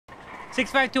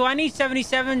652, I need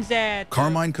 77s at...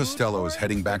 Carmine Costello is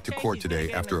heading back to court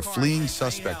today after a fleeing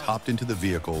suspect hopped into the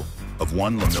vehicle of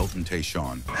one Lamilton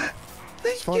Taeshawn.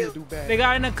 They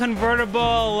got in a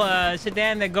convertible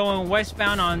sedan. They're going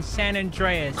westbound on San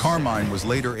Andreas. Carmine was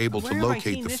later able to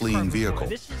locate the fleeing vehicle.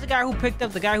 This is the guy who picked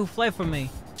up the guy who fled from me.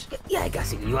 Yeah, I got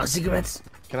cigarettes. You want cigarettes?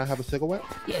 Can I have a cigarette?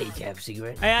 Yeah, you can have a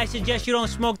cigarette. Hey, I suggest you don't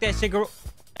smoke that cigarette.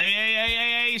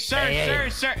 Hey, sir.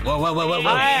 Whoa.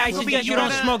 I suggest you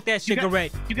don't smoke that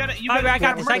cigarette. I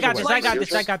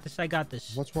got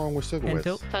this. What's wrong with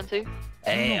cigarettes?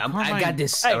 Hey, I got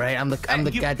this. All right, I'm the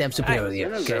goddamn superior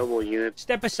here. Okay.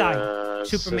 Step aside,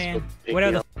 Superman.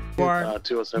 Whatever the f you are,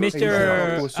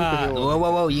 Mr.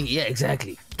 Whoa. Yeah,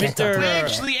 exactly. Mr.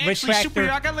 Actually, Superman,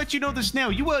 I gotta let you know this now.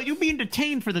 You being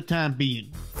detained for the time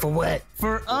being. For what?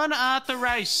 For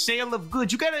unauthorized sale of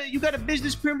goods. You got a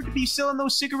business permit to be selling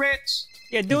those cigarettes?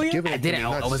 Yeah, do you? I didn't.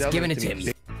 I was giving it to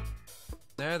him.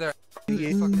 They're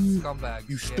fucking scumbags.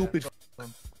 You stupid.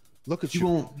 Look at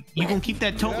you. You gonna keep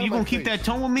that tone? You gonna keep that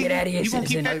tone with me? Get out of here, You gonna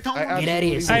keep citizen. that tone? Get out of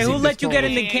here. Hey, who let you get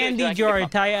in the candy jar?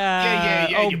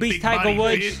 Obese Tiger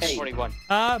Woods.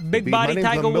 Big body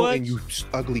Tiger Woods. You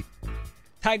ugly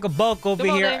Tiger Bulk over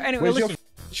here. Anyway, Where's listen. your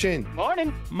chin?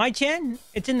 Morning. My chin?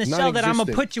 It's in the cell that I'm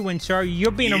gonna put you in, sir. You're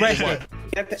being arrested.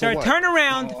 Sir, turn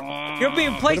around. You're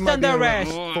being placed under arrest.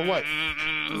 For what?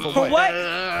 For what?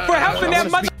 For helping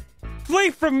that mother flee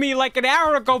from me like an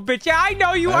hour ago, bitch. Yeah, I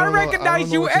know you. I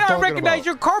recognize you, and I recognize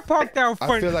your car parked down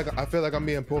front. I feel like I'm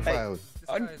being profiled.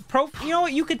 You know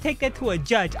what? You could take that to a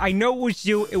judge. I know it was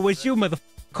you. It was you, mother.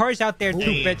 Cars out there too,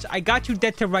 bitch. I got you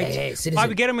dead to rights. Hey, citizen.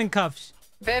 Probably get him in cuffs.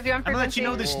 I'm gonna let you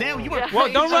know this now. You are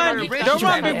Well, don't run. Don't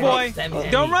run, big boy.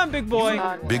 Don't run, big boy.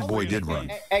 Big boy did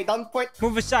run. Hey, don't point.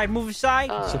 Move aside. Move aside.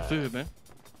 man.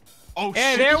 Oh, Yeah,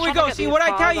 shit. there we go. See what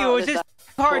I tell you is this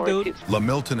hard, dude.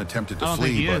 Lamilton attempted to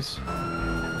flee, but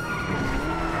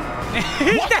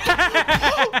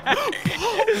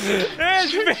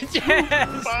This bitch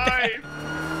ass.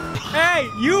 Hey,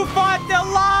 you fought the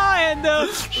law and the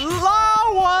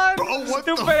law won. what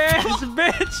Stupid ass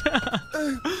bitch.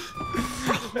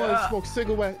 I smoke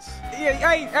cigarettes. Yeah,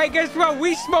 hey, guess what?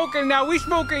 We smoking now. We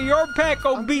smoking your pack,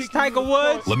 obese Tiger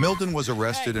Woods. Lamilton was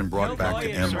arrested and brought back to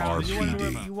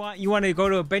MRPD. You want to go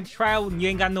to a bench trial and you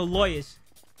ain't got no lawyers?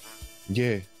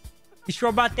 Yeah, You sure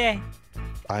about that?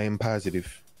 I am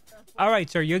positive. All right,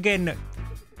 sir. You're getting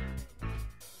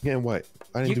Getting what?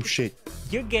 I didn't do shit.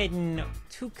 You're getting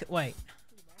wait.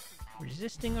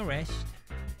 Resisting arrest,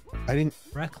 I didn't.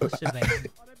 reckless evasion,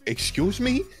 Excuse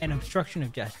me? and obstruction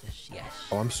of justice. Yes.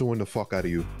 Oh, I'm suing the fuck out of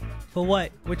you. For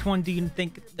what? Which one do you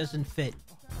think doesn't fit?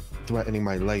 Threatening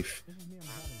my life.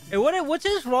 Hey, what's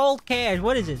this rolled cash?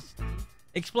 What is this?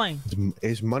 Explain.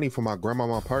 It's money for my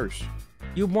grandmama purse.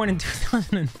 You were born in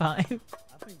 2005.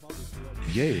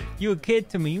 Yeah. You a kid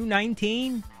to me. You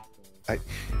 19.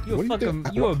 You a what do fucking.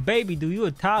 think? You a baby, dude. You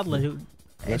a toddler, dude.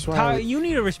 That's why. You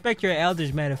need to respect your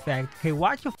elders. Matter of fact. Hey,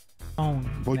 watch your phone.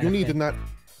 Well, you need to not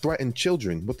threaten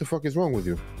children. What the fuck is wrong with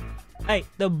you? Hey,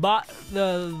 the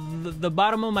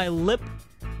bottom of my lip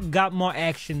got more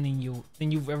action than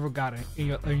you've ever got in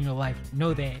your life.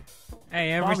 Know that.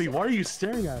 Hey, Bobby, why are you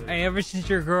staring at it? Hey, ever since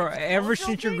your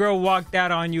girl walked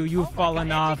out on you, you've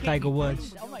fallen off, Tiger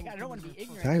Woods. Oh my god, I don't want to be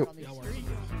ignorant.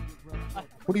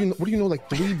 What do you know? Like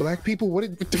 3 black people?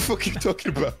 What the fuck are you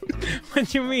talking about?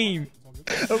 What you mean?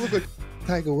 I look like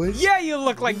Tiger Woods. Yeah, you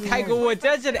look like Tiger Woods.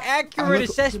 That's an accurate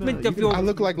assessment of your. I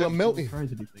look like Lamilton.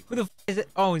 Who the f is it?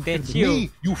 Oh, that's you. Me,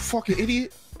 you fucking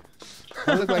idiot.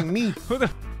 I look like me. Who the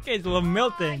f is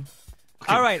Lamilton?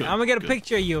 All right, I'm gonna get a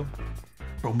picture of you.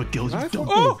 Bro, McGill, you don't.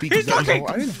 Oh, he's looking.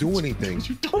 I didn't do anything.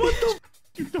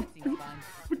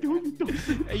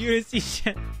 You didn't see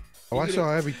shit. Oh, I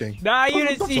saw everything. Nah, you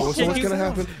didn't see So shit. what's gonna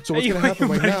happen? So what's gonna happen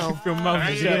right now? You're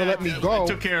gonna let me go?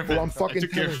 took care of it. Well, I'm fucking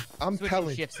telling. I'm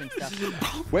telling.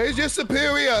 Where's your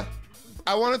superior?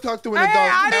 I want to talk to an adult.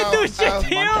 I didn't do shit to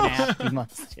you.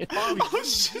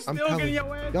 I'm telling.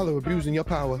 Y'all are abusing your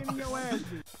power.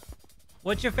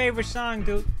 What's your favorite song,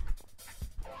 dude?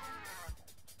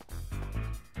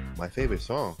 My favorite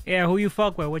song. Yeah, who you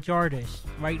fuck with? Which artist?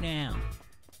 Right now.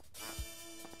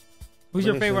 Who's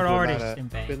your favorite artist in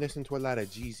band? Been listening to a lot of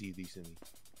Jeezy recently.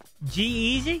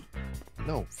 G-Eazy?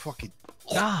 No, fuck it.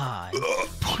 God.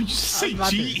 You say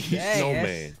G.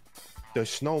 Snowman. The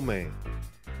Snowman.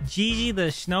 Jeezy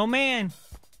the Snowman?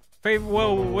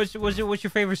 What's your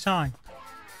favorite song?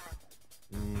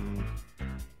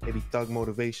 Maybe Thug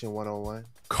Motivation 101.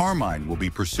 Carmine will be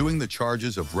pursuing the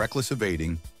charges of reckless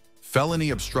evading,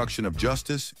 felony obstruction of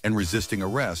justice, and resisting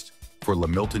arrest for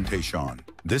Lamilton Taeshawn.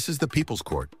 This is the People's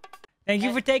Court. Thank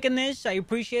you for taking this. I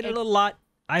appreciate it a lot.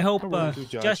 I hope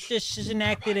justice is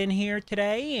enacted in here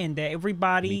today, and that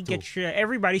everybody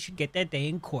should get that day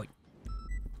in court.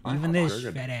 Even this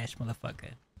fat ass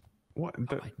motherfucker. What?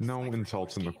 No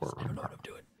insults in the courtroom.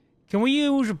 Can we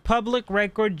use a public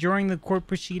record during the court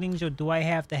proceedings, or do I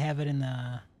have to have it in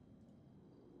the?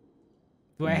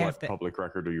 What public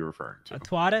record are you referring to? A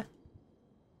twada?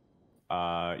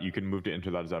 You can move to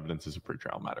enter that as evidence as a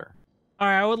pretrial matter. All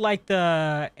right, I would like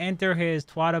to enter his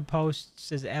twada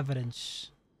posts as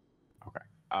evidence. Okay.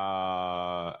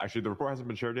 Actually, the report hasn't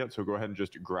been shared yet, so go ahead and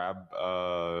just grab,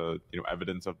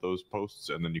 evidence of those posts,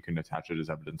 and then you can attach it as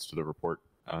evidence to the report.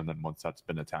 And then once that's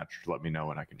been attached, let me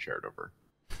know, and I can share it over.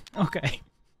 Okay.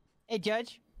 Hey,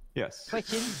 Judge. Yes.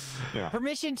 Question. Yeah.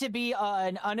 Permission to be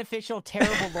an unofficial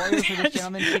terrible lawyer for this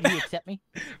gentleman. Should he accept me?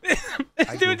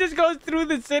 This dude just goes through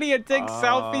the city and takes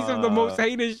selfies of the most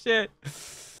heinous shit.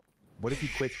 What if he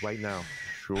quits right now?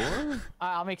 Sure.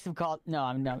 I'll make some calls. No,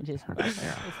 I'm not. Just it's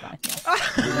fine.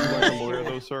 Would you like a lawyer,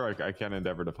 though, sir? I can't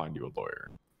endeavor to find you a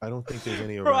lawyer. I don't think there's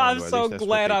any around. Bro, I'm so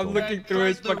glad I'm looking through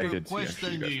his fucking.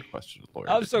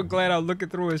 I'm so glad I'm looking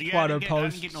through his Twitter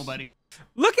posts.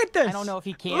 Look at this. I don't know if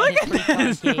he can. Look at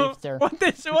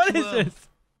this. What is this?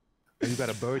 You got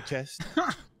a bird chest.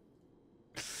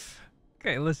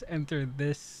 Okay, let's enter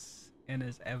this in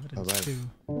as evidence too.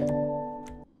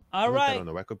 All Put right. that on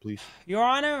the record, please. Your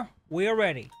Honor, we are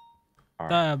ready. Right.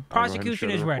 The prosecution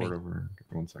is ready.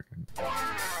 1 second.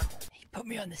 He put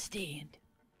me on the stand.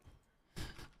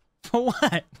 For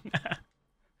what?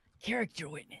 Character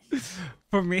witness.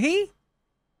 For me?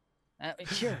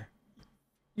 Sure.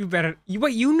 You better.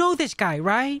 Wait, you know this guy,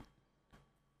 right?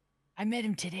 I met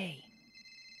him today.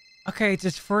 Okay, it's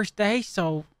his first day,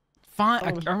 so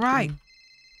fine. All right.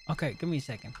 Okay, give me a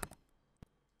second.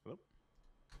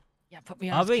 Yeah, put me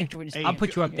on character witness. I'll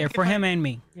put you up there for him and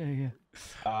me. Yeah.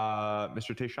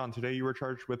 Mr. Taeshawn, today you were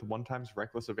charged with 1 times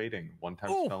reckless evading, 1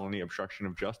 times felony obstruction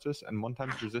of justice, and 1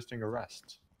 times resisting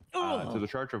arrest. To the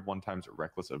charge of 1 times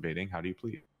reckless evading, how do you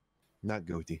plead? Not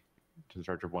guilty. To the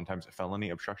charge of 1 times felony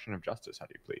obstruction of justice, how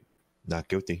do you plead? Not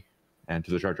guilty. And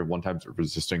to the charge of 1 times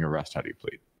resisting arrest, how do you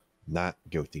plead? Not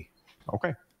guilty.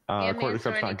 Okay. Court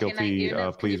accepts not guilty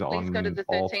pleas on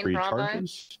all 3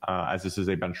 charges. As this is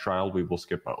a bench trial, we will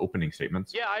skip opening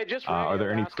statements. Yeah, I just. Are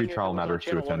there any pre-trial matters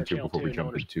to attend to before we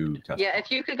jump into testimony? Yeah, if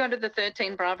you could go to the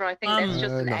 13 Bravo, I think that's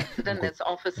just an accident. It's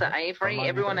Officer Avery.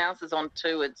 Everyone else is on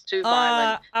 2. It's too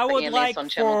violent. I would EMS like on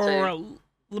Channel 2.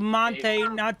 for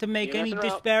Lamonte not to make any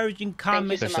disparaging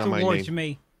comments towards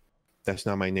me. That's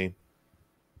not my name.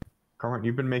 Carmine,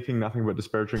 you've been making nothing but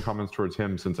disparaging comments towards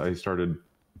him since I started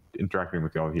interacting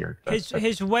with y'all here.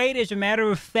 His weight is a matter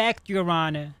of fact, Your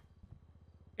Honor.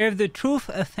 If the truth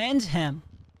offends him,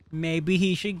 maybe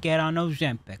he should get on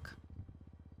Ozempic.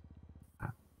 I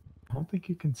don't think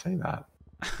you can say that.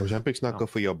 Ozempic's not good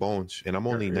for your bones, and I'm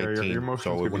only 19,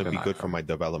 so it wouldn't be good for my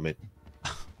development.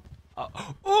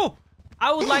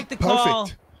 I would like to call.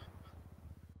 Perfect.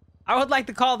 I would like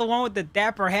to call the one with the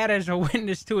dapper hat as a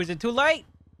witness too. Is it too late?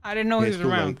 I didn't know he was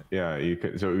around. Yeah, you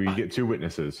can. So you get 2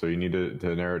 witnesses. So you need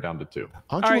to narrow it down to 2.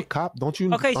 Aren't you a cop? Don't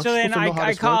you? Okay, so then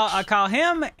I call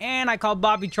him and I call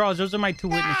Bobby Charles. Those are my 2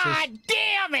 witnesses. Ah,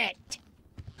 damn it!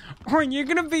 Horn, you're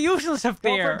gonna be useless up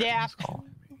there.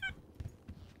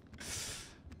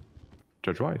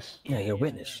 Judge Weiss. Yeah, you're a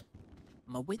witness.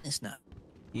 I'm a witness now.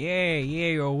 Yeah,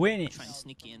 you're a witness. Trying to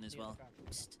sneak you in as well.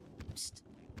 Psst, psst.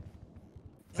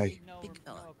 Hey. Big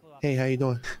fella. Hey, how you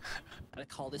doing? I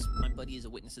call this my buddy as a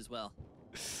witness as well.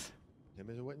 Him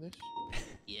as a witness?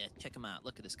 Yeah, check him out.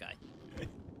 Look at this guy.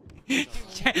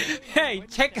 Hey,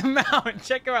 check him out.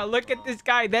 Check him out. Look at this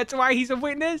guy. That's why he's a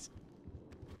witness?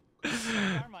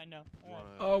 Carmine, no.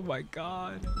 Oh my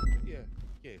god. Yeah.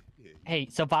 Hey,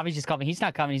 so Bobby just called me. He's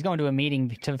not coming. He's going to a meeting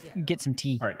to get some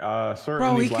tea. All right, sir.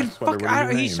 Bro, he can fuck.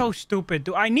 He's so stupid.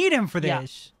 Do I need him for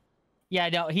this? Yeah,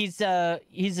 no, he's a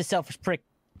selfish prick.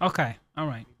 Okay, all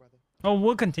right. Oh,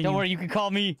 we'll continue. Don't worry, you can call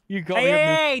me. You can call me.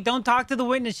 Hey, don't talk to the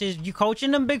witnesses. You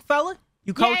coaching them, big fella?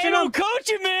 You coaching them? Don't coach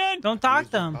him, man. Don't talk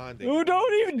to them. Oh,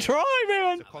 don't even try,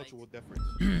 man. It's a cultural difference.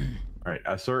 All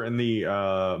right, sir, in the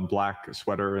black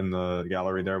sweater in the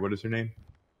gallery there, what is your name?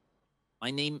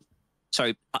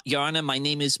 Sorry, Your Honor, my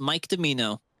name is Mike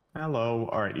Domino. Hello.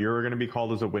 All right, you're going to be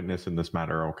called as a witness in this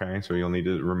matter, okay? So you'll need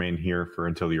to remain here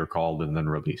until you're called and then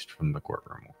released from the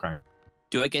courtroom, okay?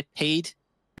 Do I get paid?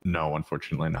 No,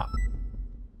 unfortunately not.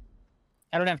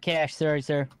 I don't have cash, sorry,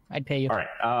 sir. I'd pay you. All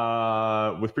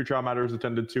right. With pretrial matters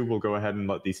attended to, we'll go ahead and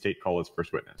let the state call its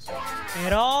first witness.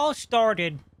 It all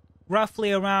started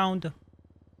roughly around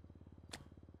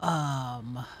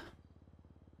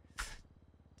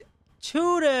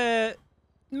 2 to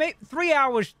maybe 3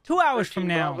 hours, 2 hours from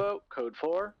now. Bravo, code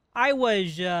 4. I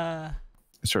was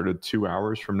Sort of 2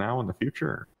 hours from now in the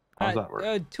future. How's that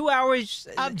work? 2 hours.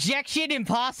 Objection,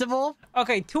 impossible.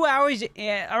 Okay, 2 hours.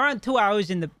 Around 2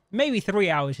 hours in the maybe 3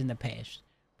 hours in the past.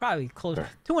 Probably close to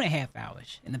 2.5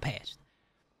 hours in the past.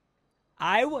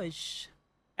 I was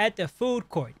at the food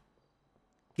court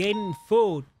getting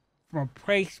food from a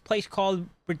place called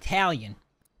Battalion.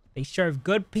 They serve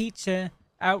good pizza,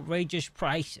 outrageous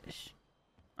prices.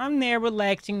 I'm there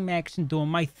relaxing, maxing, doing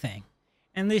my thing.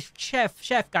 And this chef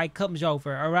guy comes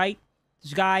over, all right?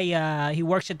 This guy, he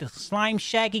works at the slime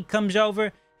shack. He comes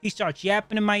over. He starts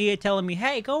yapping in my ear, telling me,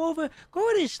 hey, go over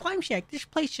to the slime shack. This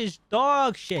place is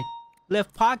dog shit.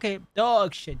 Left pocket,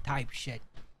 dog shit type shit.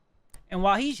 And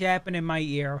while he's yapping in my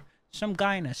ear, some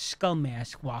guy in a skull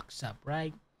mask walks up,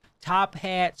 right? Top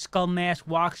hat, skull mask,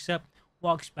 walks up,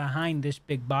 walks behind this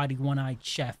big body, one-eyed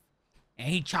chef. And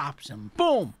he chops him.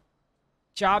 Boom!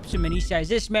 Chops him, and he says,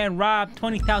 this man robbed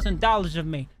 $20,000 of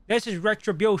me. This is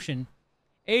retribution.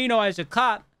 And, you know, as a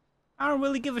cop, I don't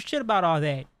really give a shit about all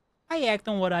that. I act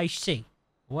on what I see.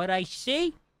 What I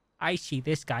see? I see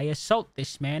this guy assault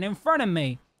this man in front of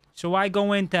me. So I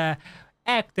go into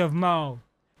active mode.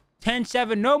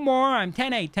 10-7, no more. I'm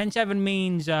 10-8. 10-7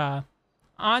 means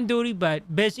on duty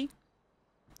but busy.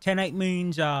 10-8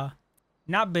 means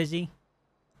not busy.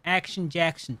 Action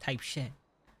Jackson type shit.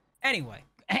 Anyway.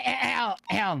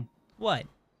 What?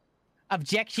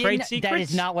 Objection. Trade That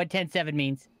secrets? is not what 10-7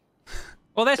 means.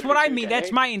 Well, that's what I mean.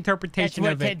 That's my interpretation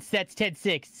of it. That's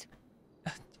 10-6.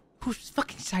 Whose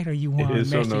fucking side are you on, It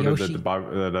is so Master noted Yoshi?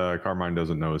 that Carmine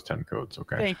doesn't know his 10 codes,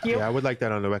 okay? Thank you. Yeah, I would like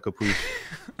that on the record, please.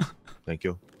 Thank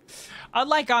you. I'd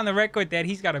like on the record that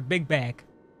he's got a big bag.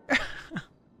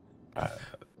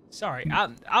 Sorry,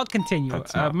 I'll continue.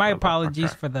 My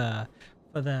apologies for the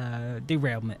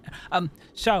derailment.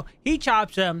 So he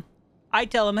chops him. I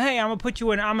tell him, hey, I'm gonna put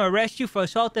you in. I'm gonna arrest you for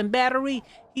assault and battery.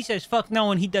 He says, fuck no,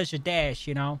 and he does a dash,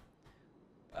 you know.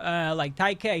 Like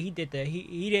Ty K, he did the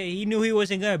he knew he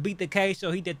wasn't gonna beat the case,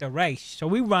 so he did the race. So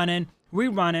we running.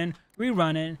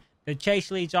 The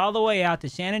chase leads all the way out to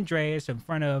San Andreas in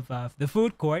front of the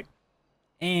food court,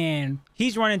 and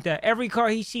he's running to every car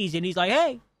he sees, and he's like,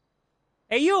 hey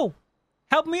you,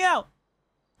 help me out.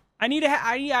 I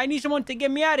need someone to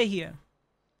get me out of here.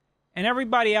 And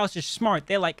everybody else is smart.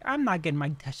 They're like, I'm not getting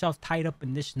myself tied up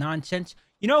in this nonsense.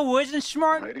 You know who isn't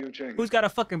smart? Who's got a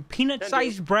fucking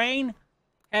peanut-sized brain?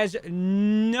 Has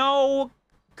no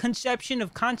conception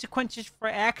of consequences for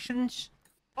actions?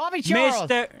 Bobby Charles.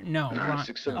 No.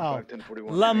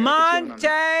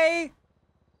 Lamilton.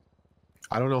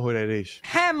 I don't know who that is.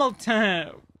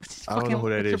 Hamilton. I don't know who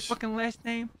that is. What's your fucking last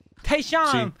name?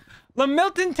 Taeshawn.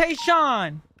 Lamilton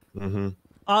Taeshawn. Mm-hmm.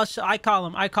 Also, I call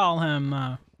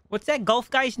him, what's that golf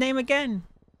guy's name again?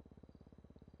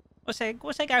 What's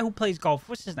that guy who plays golf?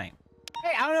 What's his name?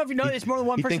 Hey, I don't know if you know this. More than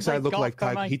one he person thinks I look golf, like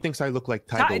Tiger. He thinks I look like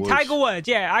Tiger Woods. Tiger Woods,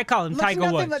 yeah, I call him Looks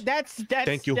Tiger Woods. Like, that's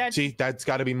Thank you. See, that's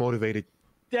got to be motivated.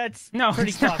 That's no, pretty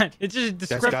it's not. It's just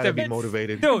descriptive. That's got to be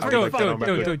motivated.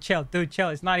 Dude, chill.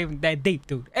 It's not even that deep,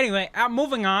 dude. Anyway, I'm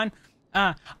moving on.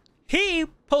 He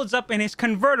pulls up in his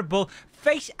convertible,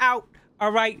 face out.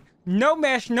 All right, no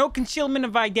mask, no concealment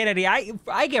of identity.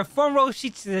 I get front row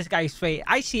seats to this guy's face.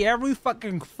 I see every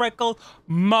fucking freckle,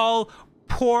 mole,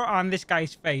 pore on this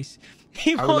guy's face.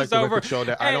 He I would like pulls over. to show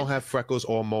that I don't have freckles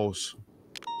or moles.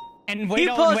 And we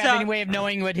don't have any way of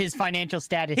knowing what his financial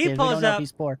status is. We don't know if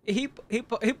he's poor. He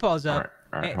pulls up.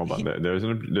 All right, hold on. There's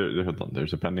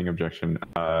a pending objection.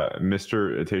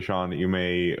 Mr. Taeshawn, you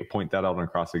may point that out on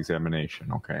cross-examination,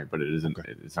 okay? But it's not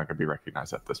going to be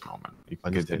recognized at this moment. You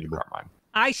can continue, Carmine.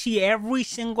 I see every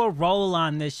single roll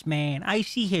on this man. I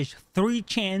see his 3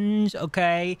 chins,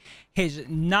 okay? His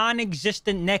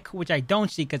non-existent neck, which I don't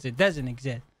see because it doesn't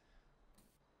exist.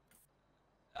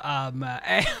 You're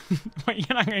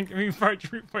not going to be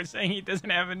perjury for saying he doesn't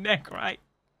have a neck, right?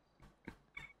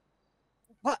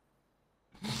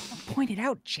 Point it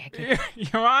out, Jackie.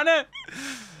 Your Honor.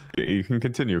 You can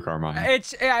continue, Carmine.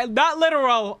 It's not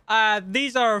literal.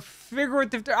 These are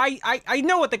figurative. I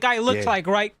know what the guy looks like,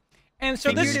 right? And so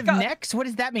figurative necks. What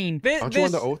does that mean? Aren't you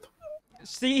on the oath?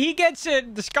 See, he gets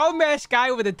it. The skull mask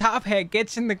guy with the top hat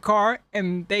gets in the car,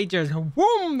 and they just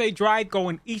whoom. They drive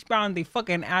going eastbound. They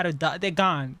fucking out of. They're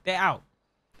gone. They're out.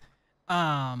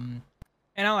 And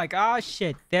I'm like, oh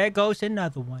shit, there goes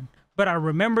another one. But I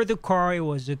remember the car. It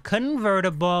was a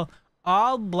convertible,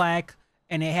 all black,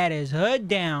 and it had his hood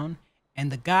down.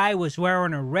 And the guy was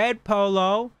wearing a red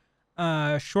polo,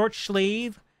 short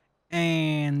sleeve,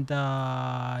 and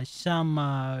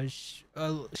some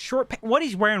short. What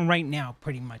he's wearing right now,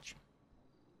 pretty much.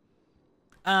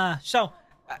 So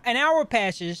an hour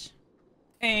passes,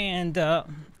 and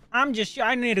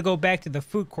I need to go back to the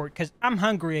food court because I'm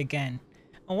hungry again.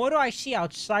 And what do I see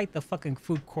outside the fucking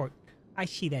food court? I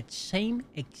see that same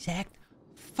exact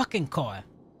fucking car.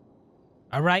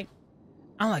 All right?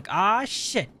 I'm like, ah,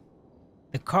 shit.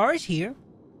 The car is here.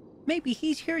 Maybe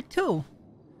he's here too.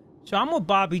 So I'm with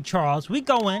Bobby Charles. We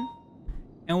go in,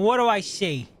 and what do I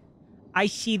see? I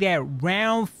see that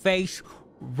round face,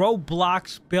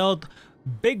 Roblox build,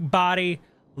 big body,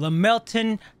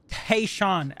 Lamilton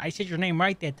Taeshawn. I said your name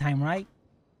right that time, right?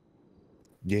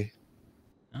 Yeah.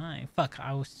 Alright, fuck.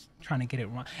 I was trying to get it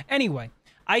wrong. Anyway,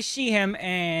 I see him,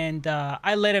 and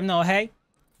I let him know, hey,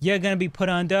 you're going to be put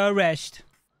under arrest.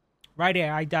 Right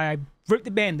there, I ripped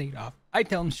the Band-Aid off. I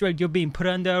tell him straight, you're being put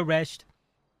under arrest.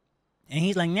 And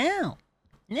he's like, no,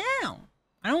 I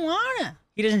don't wanna.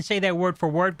 He doesn't say that word for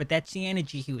word, but that's the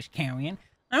energy he was carrying.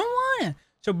 I don't wanna.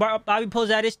 So Bobby pulls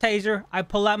out his taser. I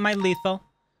pull out my lethal,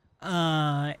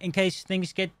 in case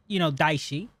things get,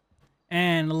 dicey.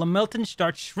 And Lamilton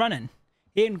starts running.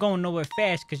 He ain't going nowhere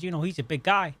fast because, he's a big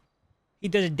guy. He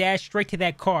does a dash straight to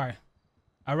that car.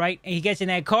 All right? And he gets in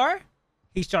that car.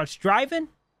 He starts driving.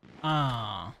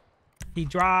 He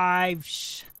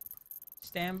drives...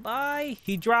 Stand by.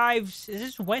 He drives... Is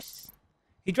this west?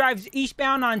 He drives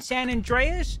eastbound on San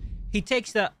Andreas. He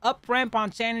takes the up ramp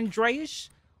on San Andreas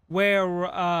where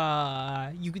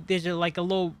there's a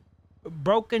little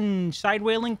broken side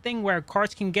railing thing where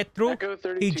cars can get through.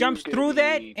 He jumps through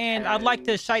that, and I'd like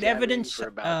to cite evidence.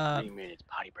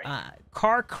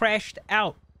 Car crashed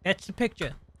out. That's the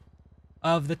picture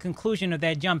of the conclusion of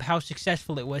that jump, how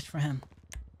successful it was for him.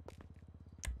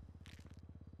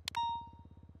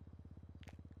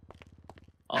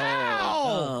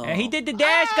 Oh. He did the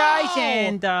dash, guys,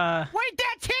 and wait,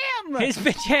 that's him. His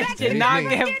bitch ass did not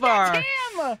get far. That's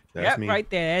him. Yep, right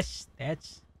there.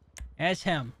 That's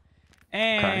him.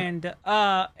 And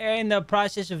in the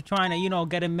process of trying to,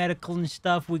 get a medical and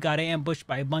stuff, we got ambushed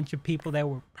by a bunch of people that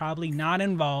were probably not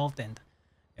involved, and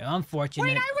unfortunate.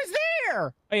 Wait, I was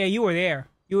there. Oh yeah, you were there.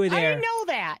 You were there. I didn't know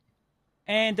that.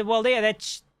 And well, yeah,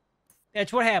 that's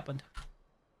what happened.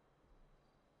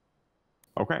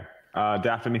 Okay.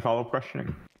 Daft, any follow-up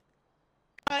questioning?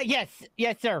 Yes,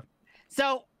 sir.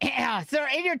 So, sir,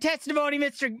 in your testimony,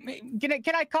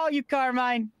 can I call you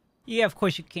Carmine? Yeah, of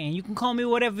course you can. You can call me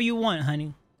whatever you want,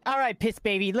 honey. All right, piss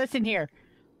baby. Listen here.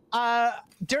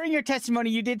 During your testimony,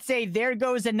 you did say there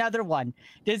goes another one.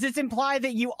 Does this imply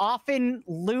that you often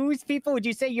lose people? Would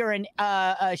you say you're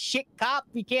a shit cop?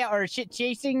 You can't, or a shit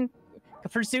chasing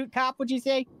pursuit cop? Would you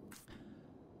say?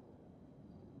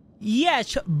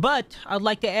 Yes, but I'd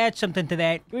like to add something to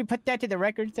that. Can we put that to the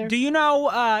record, sir? Do you know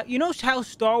how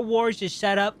Star Wars is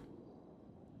set up?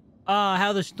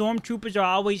 How the stormtroopers are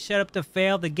always set up to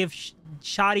fail, to give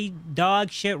shoddy dog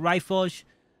shit rifles,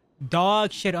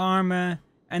 dog shit armor,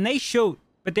 and they shoot,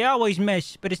 but they always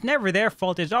miss. But it's never their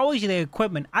fault. It's always the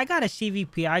equipment. I got a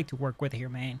CVPI to work with here,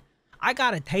 man. I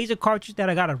got a taser cartridge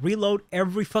that I gotta reload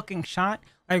every fucking shot.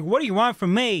 Like, what do you want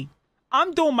from me?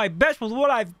 I'm doing my best with what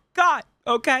I've got.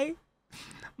 Okay,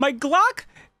 my Glock,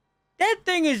 that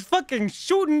thing is fucking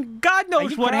shooting God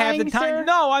knows what half the time. Sir?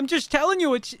 No, I'm just telling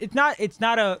you, it's not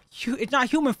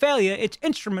human failure. It's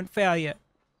instrument failure.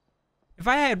 If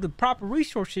I had the proper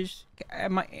resources at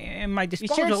my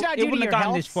disposal, it wouldn't have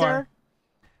gotten this far. Sir?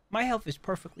 My health is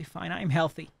perfectly fine. I'm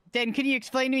healthy. Then can you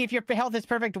explain to me, if your health is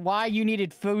perfect, why you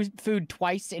needed food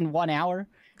twice in 1 hour?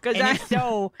 Because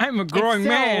I'm a growing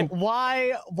man.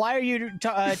 Why are you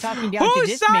talking down to this man?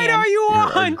 Whose side side are you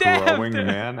on, You're a growing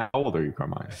man? How old are you,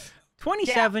 Carmine?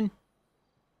 27. Yeah.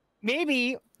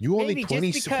 Maybe. You only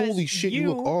 20. Holy shit,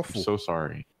 you look awful. I'm so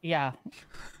sorry. Yeah.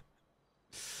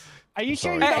 Are you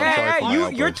sure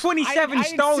you're 27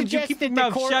 stones. You keep your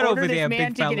mouth shut over there,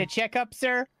 big fella. To get a checkup,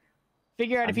 sir?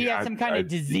 Figure out if he has some kind of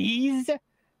disease?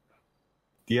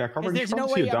 Yeah, Carmine, you should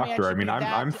probably see a doctor. I mean,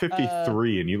 I'm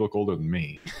 53 and you look older than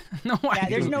me. No, yeah,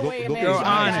 there's no way a man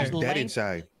has that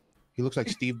inside. He looks like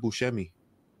Steve Buscemi.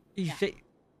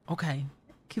 Okay.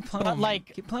 Keep playing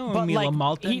with me,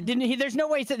 Lamilton. There's no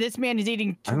way that this man is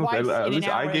eating twice in an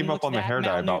hour. I gave up on the hair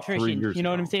dye about 3 years ago. You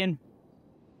know what I'm saying?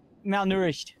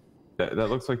 Malnourished.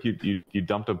 That looks like you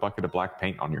dumped a bucket of black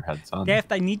paint on your head, son.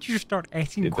 Daft, I need you to start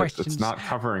asking questions. It's not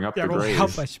covering up the grays.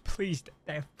 Help us, please,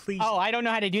 Daft, please. Oh, I don't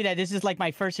know how to do that. This is like my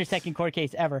first or second court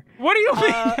case ever. What do you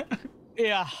mean?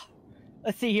 Yeah.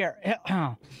 Let's see here.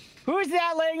 Who's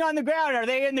that laying on the ground? Are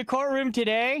they in the courtroom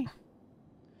today?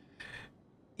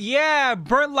 Yeah,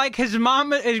 burnt like his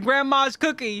grandma's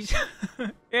cookies.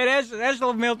 Yeah, that's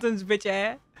Lamilton's bitch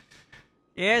ass.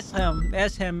 Yeah,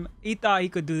 that's him. He thought he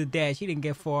could do the dash. He didn't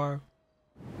get far.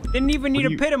 Didn't even need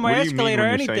to pit him or escalator or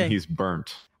anything. Saying he's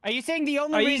burnt? Are you saying the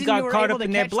only reason you were able to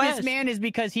catch this man is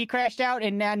because he crashed out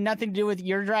and had nothing to do with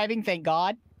your driving? Thank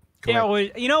God. Yeah, well,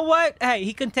 you know what? Hey,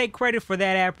 he can take credit for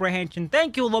that apprehension.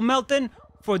 Thank you, Lamilton,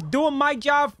 for doing my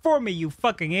job for me, you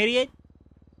fucking idiot.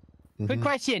 Quick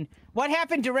question. What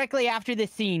happened directly after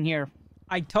this scene here?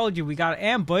 I told you we got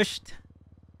ambushed.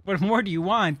 What more do you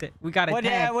want? We got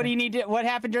attacked. What do you need to... What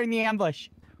happened during the ambush?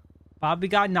 Bobby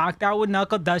got knocked out with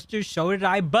knuckle dusters, so did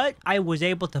I, but I was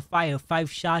able to fire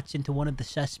 5 shots into one of the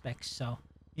suspects, so,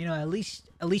 you know, at least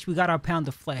we got our pound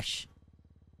of flesh.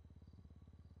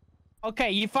 Okay,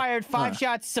 you fired 5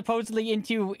 shots supposedly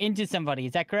into somebody,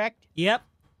 is that correct? Yep.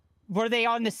 Were they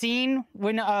on the scene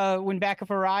when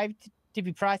backup arrived to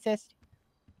be processed?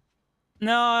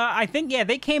 No, I think, yeah,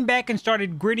 they came back and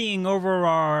started grittying over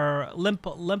our limp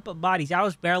bodies. I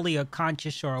was barely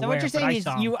conscious or aware. So what you're saying is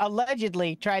you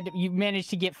allegedly you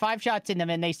managed to get 5 shots in them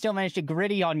and they still managed to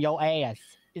gritty on your ass.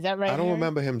 Is that right? I don't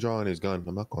remember him drawing his gun.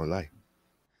 I'm not going to lie.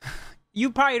 You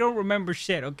probably don't remember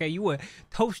shit, okay? You were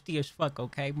toasty as fuck,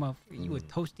 okay, motherfucker? You were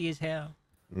toasty as hell.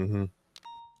 Mm-hmm.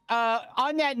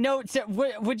 On that note, so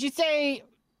would you say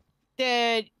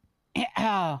that...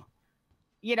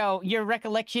 you know, your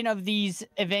recollection of these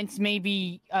events may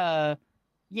be,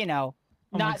 you know,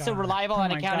 not so reliable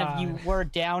on account of you were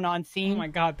down on scene? Oh my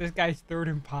God, this guy's third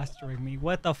impostering me.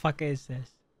 What the fuck is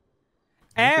this?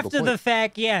 After the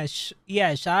fact, yes,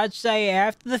 I'd say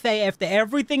after the fact, after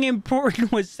everything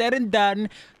important was said and done,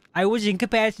 I was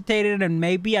incapacitated and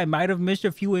maybe I might have missed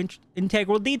a few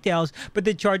integral details, but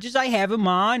the charges I have him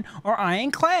on are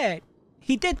ironclad.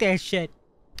 He did that shit.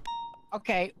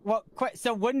 Okay, well,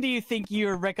 so when do you think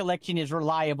your recollection is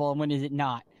reliable and when is it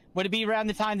not? Would it be around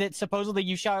the time that supposedly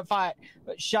you shot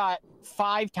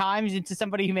 5 times into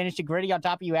somebody who managed to gritty on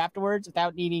top of you afterwards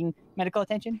without needing medical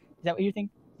attention? Is that what you think?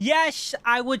 Yes,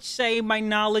 I would say my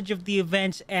knowledge of the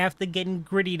events after getting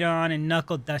grittied on and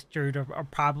knuckle dustered are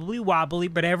probably wobbly,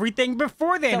 but everything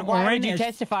before then... So why would you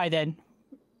testify then?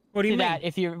 What do you mean? That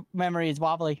if your memory is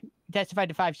wobbly? You testified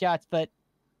to 5 shots, but...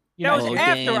 That was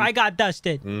after I got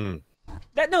dusted.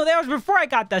 That was before I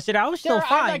got dusted. I was still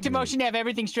fine. I'd like to motion to have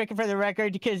everything stricken for the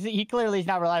record because he clearly is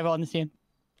not reliable on the scene.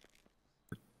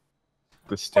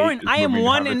 The state Oren, I am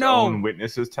 1-0.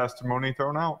 Witnesses' testimony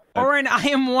thrown out. Oren, I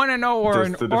am 1-0.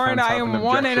 Oren, Oren, I am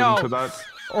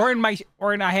 1-0.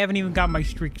 Oren, I haven't even got my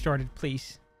streak started.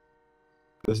 Please.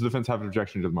 Does the defense have an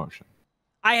objection to the motion?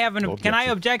 I have an. Can I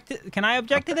object? Can I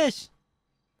object to this?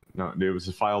 No, it was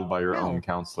filed by your own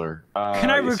counselor. Can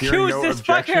I recuse this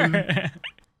fucker?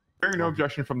 Hearing no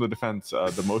objection from the defense,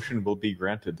 the motion will be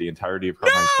granted. The entirety of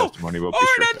Carmine's testimony will be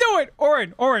stricken. Do it!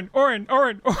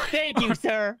 Oren. Thank you,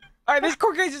 sir. All right, this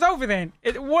court case is over then.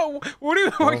 What are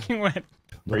you working with?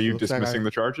 Are you dismissing the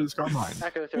charges, Carmine?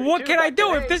 What can I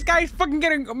do if this guy's fucking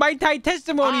getting my tight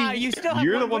testimony?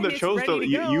 You're the one that chose the.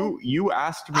 You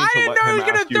asked me. I didn't know he was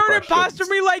gonna third imposter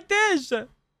me like this.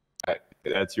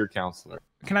 That's your counselor.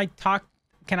 Can I talk?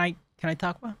 Can I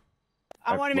talk about?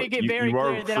 I want to make it very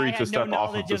clear that I have no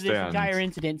knowledge of this entire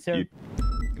incident, sir.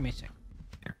 Give me a second.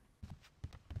 Here.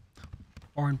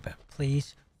 Oren,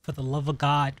 please, for the love of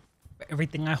God, for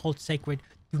everything I hold sacred,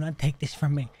 do not take this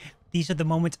from me. These are the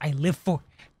moments I live for.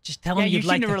 Just tell him you'd like to. You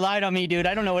shouldn't have relied on me, dude.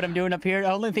 I don't know what I'm doing up here.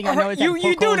 The only thing I know is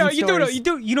you do know.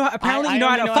 You know. Apparently, you know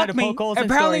how to fuck me.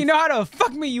 Apparently, you know how to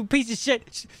fuck me. You piece of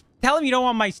shit. Tell him you don't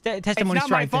want my testimony. It's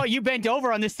not my fault. You bent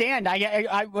over on the stand.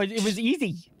 It was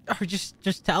easy. Or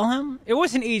just tell him it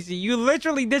wasn't easy. You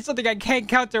literally did something I can't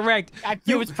counteract.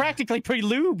 It was practically pretty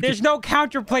lubed. There's no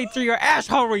counterplate through your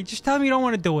assholery. Just tell him you don't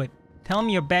want to do it. Tell him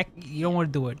you're back. You don't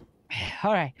want to do it.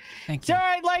 All right. Thank you. Sir,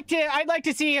 I'd like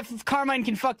to see if Carmine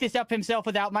can fuck this up himself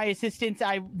without my assistance.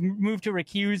 I move to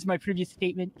recuse my previous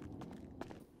statement.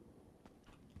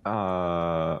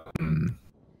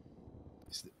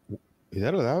 Is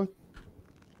that allowed?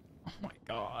 Oh my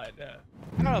God.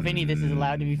 I don't know if any of this is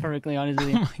allowed, to be perfectly honest with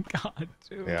you. Oh my God,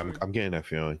 dude. Yeah, I'm getting that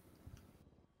feeling.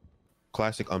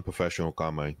 Classic unprofessional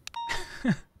Carmine.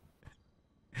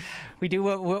 We do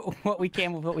what we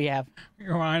can with what we have.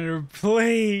 Your Honor,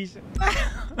 please.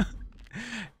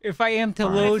 If I am to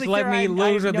lose, let me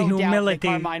lose with the humility.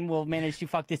 Carmine will manage to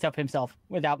fuck this up himself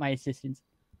without my assistance.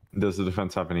 Does the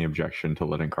defense have any objection to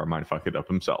letting Carmine fuck it up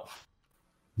himself?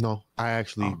 No, I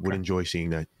actually would enjoy seeing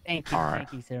that. Thank you,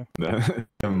 thank you, sir.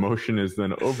 The motion is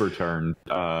then overturned.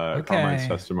 Carmine's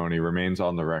testimony remains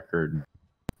on the record.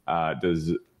 I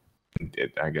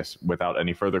guess without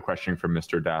any further questioning from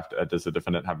Mr. Daft, does the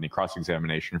defendant have any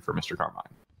cross-examination for Mr. Carmine?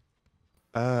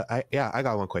 I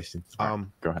got one question. Right,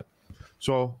 go ahead.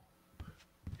 So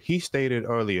he stated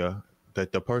earlier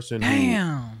that the person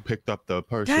who picked up the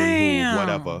person who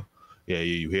whatever, Yeah,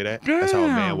 you hear that? That's how a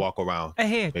man walk around.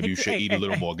 Here, maybe you should eat a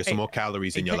little more. Get some more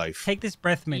calories in your life. Take this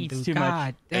breath mint, dude. Too God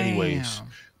much. damn. Anyways,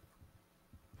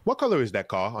 what color is that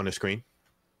car on the screen?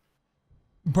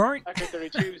 Burnt.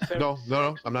 No,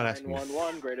 I'm not asking you.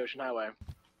 911 Great Ocean Highway.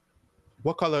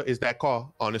 What color is that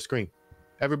car on the screen?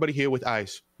 Everybody here with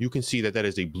eyes, you can see that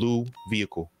is a blue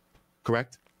vehicle,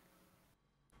 correct?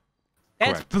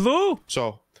 That's correct. Blue.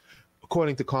 So,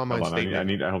 according to Carmine's statement, I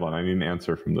need an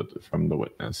answer from the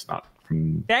witness, not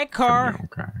from that car. From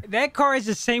you. Okay. That car is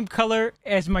the same color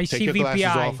as my Take CVPI. your glasses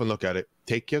off and look at it.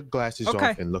 Take your glasses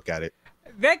off and look at it.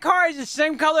 That car is the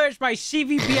same color as my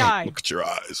CVPI. Look at your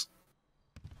eyes.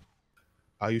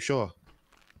 Are you sure?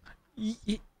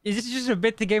 Is this just a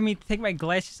bit to get me to take my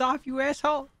glasses off, you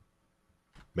asshole?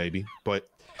 Maybe, but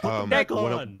what I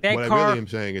really am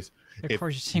saying is, if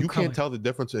you can't tell the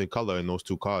difference in color in those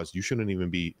two cars, you shouldn't even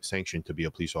be sanctioned to be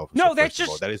a police officer. No, that's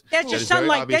just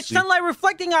sunlight. That's sunlight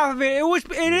reflecting off of it.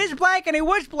 It is black, and it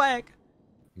was black.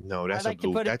 No, that's I'd like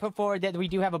to put forward that we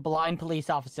do have a blind police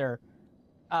officer.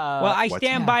 Well, I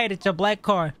stand by it. It's a black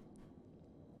car.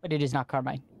 But it is not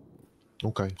Carmine.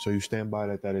 Okay, so you stand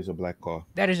by that is a black car.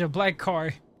 That is a black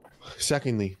car.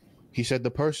 Secondly, he said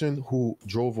the person who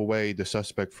drove away the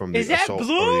suspect from the assault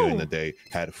earlier in the day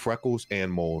had freckles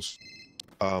and moles.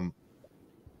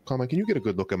 Carmine, can you get a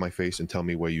good look at my face and tell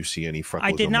me where you see any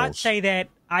freckles? I did not say that.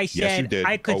 I said yes, you did.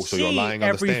 I could so you're see lying on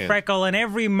the every stand. freckle and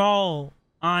every mole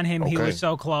on him. Okay. He was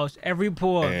so close. Every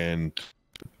pore. And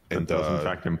it does in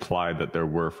fact imply that there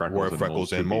were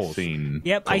freckles and moles seen.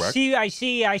 Yep, correct? I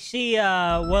see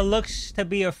what looks to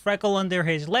be a freckle under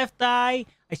his left eye.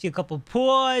 I see a couple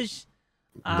pores.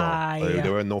 No,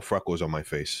 there are no freckles on my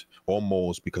face or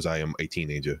moles because I am a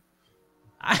teenager.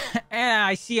 And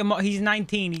I see him. He's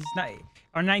 19. He's not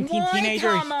or 19 teenagers.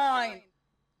 Come on.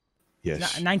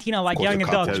 Yes, 19 are like young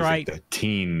adults, right? A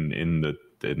teen in the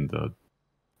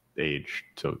age.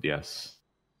 So yes.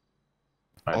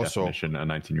 By definition, a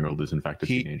 19-year-old is in fact a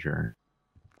teenager.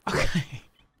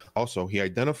 Also, he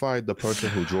identified the person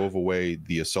who drove away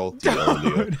the assaultee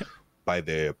earlier by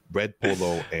their red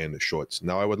polo and shorts.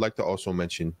 Now, I would like to also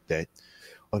mention that,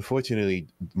 unfortunately,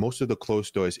 most of the clothes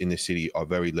stores in the city are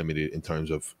very limited in terms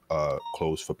of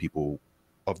clothes for people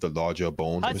of the larger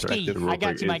bone perspective. I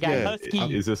got you, my guy.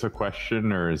 Husky. Is this a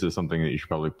question or is this something that you should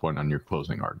probably point on your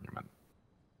closing argument?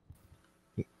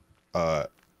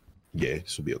 Yeah,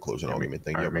 this will be a closing argument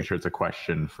thing. Make sure it's a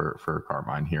question for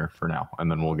Carmine here for now,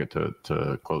 and then we'll get to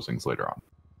closings later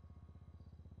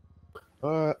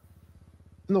on.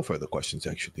 No further questions,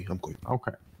 actually. I'm good.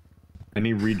 Okay.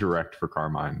 Any redirect for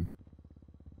Carmine?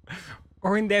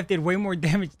 Orindef did way more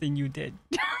damage than you did.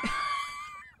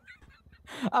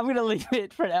 I'm going to leave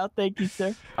it for now. Thank you,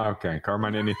 sir. Okay.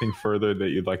 Carmine, anything further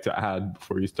that you'd like to add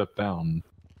before you step down?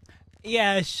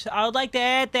 Yes, I would like to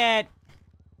add that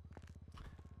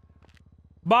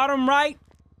bottom right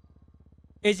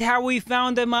is how we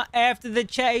found him after the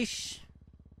chase.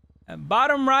 And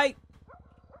bottom right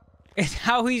is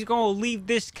how he's going to leave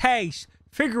this case,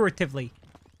 figuratively,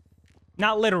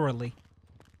 not literally.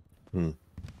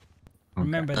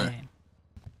 Remember that.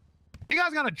 You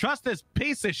guys gonna trust this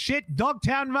piece of shit,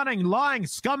 Dogtown running, lying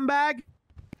scumbag?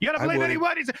 You gonna believe any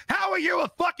word he said? How are you a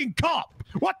fucking cop?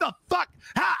 What the fuck?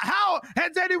 How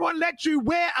has anyone let you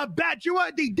wear a badge? You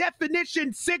are the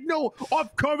definition signal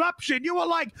of corruption. You are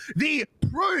like the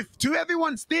proof to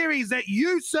everyone's theories that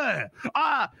you, sir,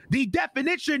 are the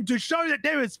definition to show that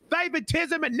there is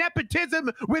favoritism and nepotism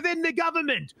within the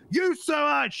government. You, sir,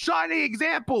 are a shining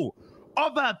example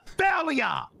of a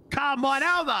failure. Carmine,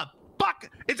 how the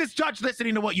fuck is this judge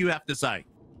listening to what you have to say?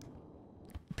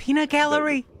 Peanut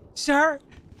gallery, sir.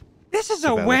 This is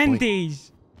a Wendy's.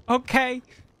 Okay,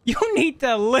 you need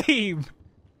to leave.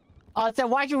 So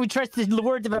why should we trust the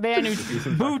words of a man whose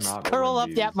boots curl up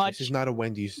that much? This is not a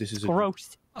Wendy's. This is a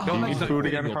gross. Don't eat food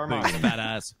again, Carmine.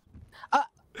 Badass.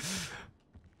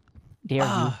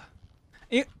 Dare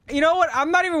you? You know what?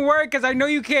 I'm not even worried because I know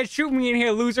you can't shoot me in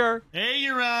here, loser. Hey,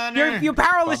 Your Honor. You're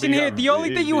powerless in here. The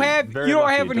only thing you have, you don't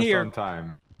have in here. On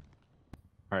time.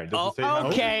 All right.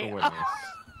 Okay.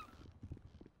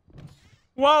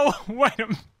 Whoa! Wait a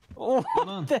minute.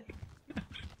 What the?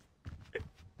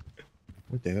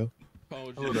 What the hell?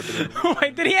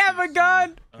 Wait, did he have a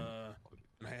gun? I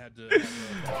had to.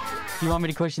 You want me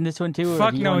to question this one too? Or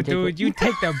Fuck do you no, want to dude. You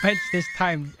take the bench this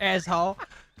time, asshole.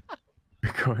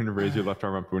 Go ahead and raise your left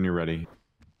arm up when you're ready.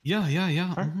 Yeah.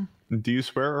 Do you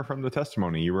swear or from the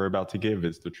testimony you were about to give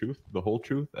is the truth, the whole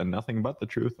truth, and nothing but the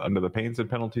truth under the pains and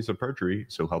penalties of perjury,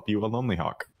 so help you a lonely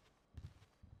hawk?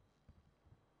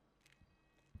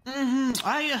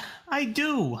 I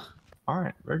do. All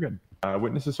right, very good.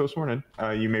 Witness is so sworn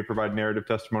in. You may provide narrative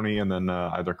testimony, and then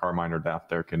either Carmine or Daft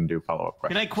there can do follow-up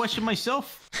questions. Can I question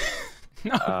myself?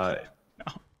 No.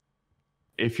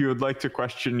 If you would like to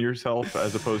question yourself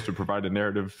as opposed to provide a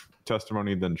narrative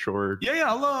testimony, then sure. Yeah,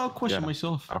 I'll question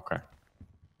myself. Okay.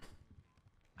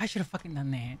 I should have fucking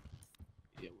done that.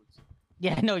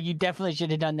 Yeah, no, you definitely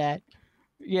should have done that.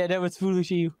 Yeah, that was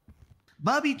foolish of you.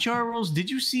 Bobby Charles, did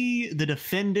you see the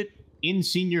defendant in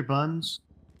Senior Buns?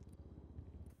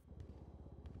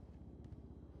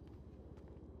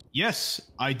 Yes,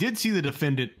 I did see the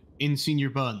defendant in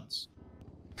Senior Buns.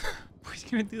 He's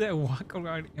gonna do that walk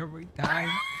around every time.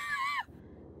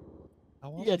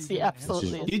 Yes, he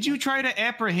absolutely is. Did you try to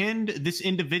apprehend this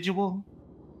individual?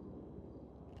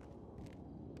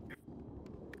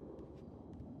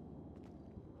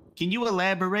 Can you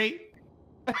elaborate?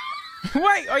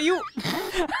 Wait, are you?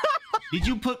 Did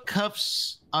you put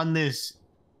cuffs on this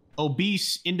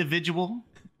obese individual?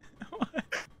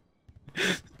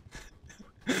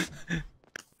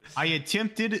 I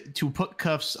attempted to put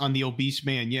cuffs on the obese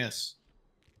man, yes.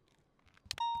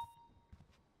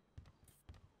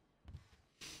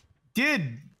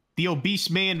 Did the obese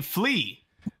man flee?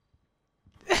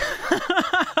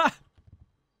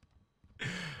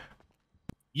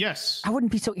 Yes. I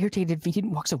wouldn't be so irritated if he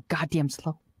didn't walk so goddamn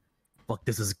slow. Fuck,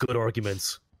 this is good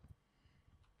arguments.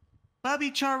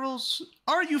 Bobby Charles,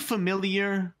 are you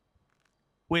familiar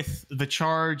with the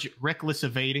charge reckless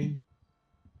evading?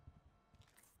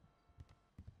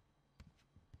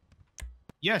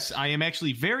 Yes, I am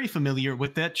actually very familiar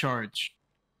with that charge.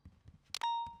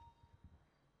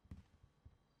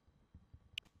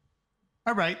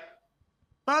 All right.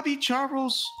 Bobby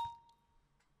Charles,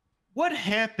 what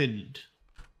happened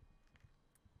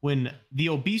when the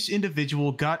obese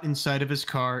individual got inside of his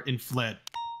car and fled?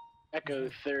 Echo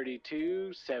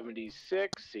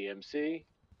 3276 CMC.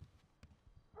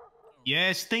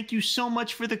 Yes, thank you so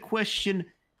much for the question.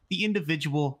 The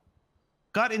individual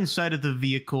got inside of the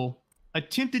vehicle,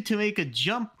 attempted to make a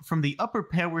jump from the upper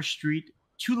Power Street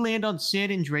to land on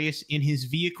San Andreas, and his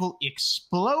vehicle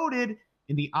exploded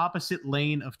in the opposite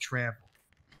lane of travel.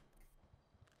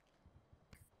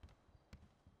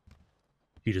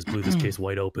 He just blew this case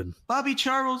wide open. Bobby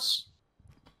Charles,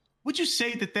 would you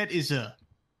say that that is a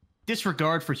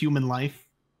disregard for human life?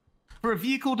 For a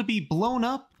vehicle to be blown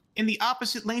up in the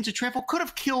opposite lanes of travel could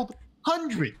have killed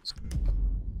hundreds.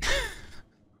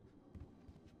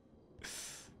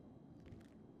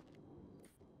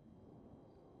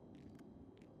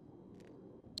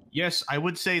 Yes, I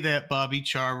would say that, Bobby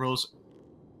Charles.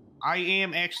 I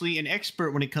am actually an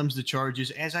expert when it comes to charges,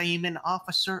 as I am an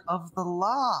officer of the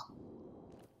law.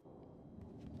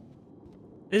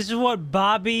 This is what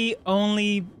Bobby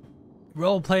only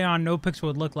roleplay on NoPixel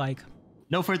would look like.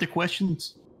 No further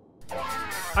questions?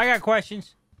 I got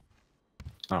questions.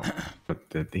 Oh, but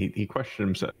he questioned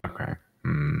himself. Okay.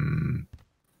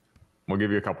 We'll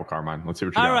give you a couple, Carmine. Let's see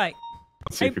what you got. All right.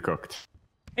 Let's see if you cooked.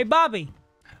 Hey, Bobby.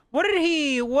 What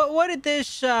did this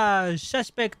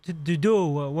suspect do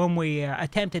when we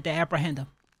attempted to apprehend him?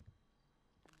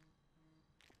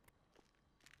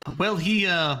 Well, he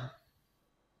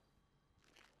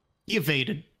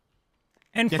evaded.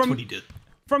 And that's what he did.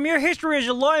 From your history as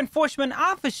a law enforcement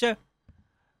officer,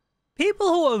 people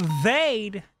who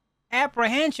evade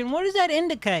apprehension, what does that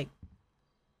indicate?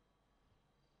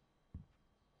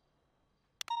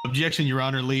 Objection, Your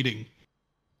Honor, leading.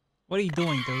 What are you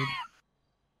doing, dude?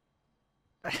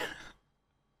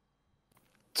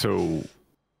 So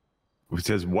it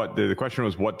says what the question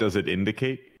was, what does it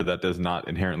indicate? But that does not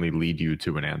inherently lead you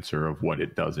to an answer of what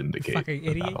it does indicate. Fucking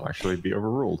idiot. That'll actually be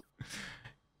overruled.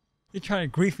 You're trying to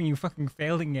grief and you fucking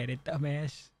failing at it,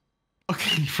 dumbass.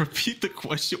 Okay, repeat the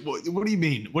question. What do you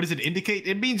mean? What does it indicate?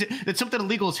 It means that something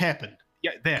illegal has happened.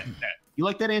 Yeah, that. You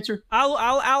like that answer?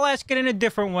 I'll ask it in a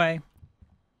different way.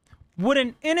 Would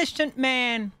an innocent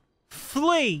man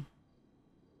flee?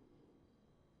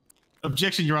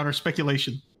 Objection, Your Honor.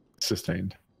 Speculation.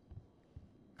 Sustained.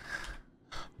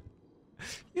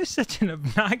 You're such an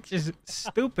obnoxious,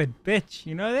 stupid bitch.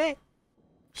 You know that?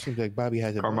 Seems like Bobby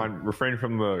has a... Carmine, refrain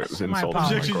from the insult.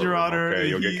 Objection, Your Honor. Okay,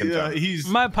 you'll get contempt.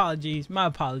 My apologies. My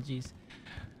apologies.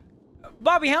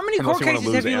 Bobby, how many court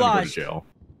cases have you lost?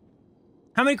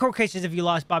 How many court cases have you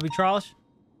lost, Bobby Charles?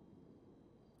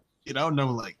 You don't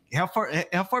know, like, how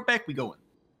far back we going?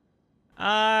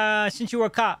 Since you were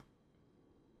a cop.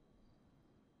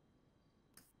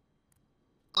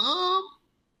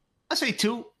 I say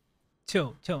two.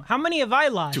 Two. How many have I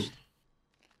lost? Two.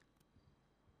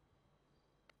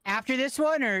 After this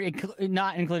one, or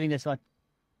not including this one?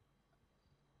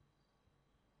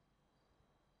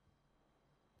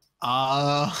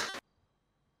 If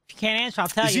you can't answer, I'll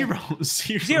tell you.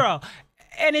 Zero.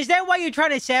 And is that why you're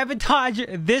trying to sabotage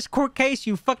this court case,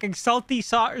 you fucking salty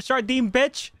sardine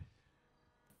bitch?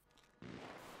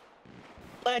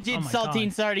 Legend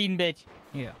saltine sardine bitch.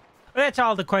 Yeah. Well, that's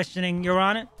all the questioning, Your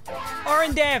Honor.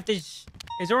 Orendaft is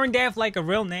Orendaft like a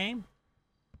real name?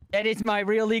 That is my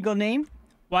real legal name.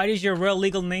 Why does your real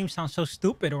legal name sound so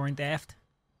stupid, Orendaft?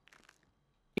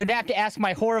 You'd have to ask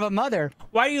my whore of a mother.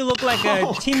 Why do you look like a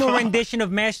Timo rendition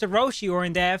of Master Roshi,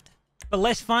 Orendaft? But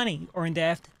less funny,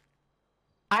 Orendaft.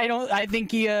 I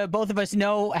think both of us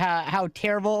know how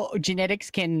terrible genetics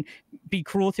can be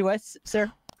cruel to us, sir.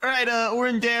 All right,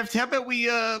 Orendaft, how about we,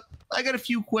 I got a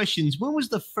few questions. When was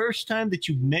the first time that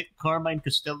you met Carmine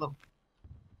Costello?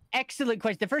 Excellent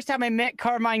question. The first time I met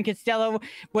Carmine Costello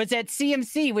was at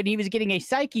CMC when he was getting a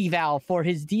psych eval for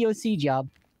his DOC job.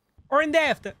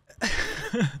 Orendaft,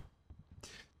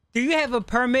 do you have a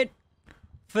permit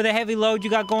for the heavy load you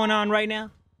got going on right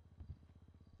now?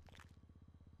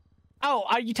 Oh,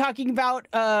 are you talking about,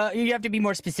 you have to be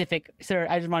more specific, sir.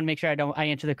 I just want to make sure I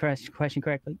answer the question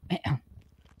correctly.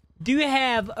 Do you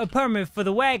have a permit for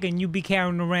the wagon you be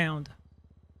carrying around?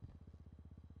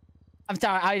 I'm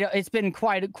sorry, it's been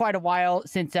quite a while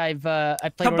since I've played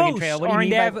Oregon Trail. What do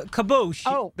you mean by... Caboose.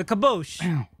 Oh. The caboose.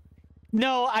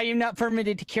 No, I am not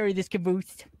permitted to carry this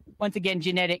caboose. Once again,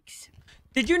 genetics.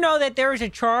 Did you know that there is a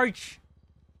charge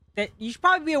that you should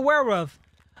probably be aware of?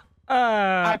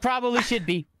 I probably should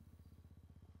be.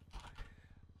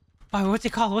 Oh, what's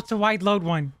it called? What's the wide load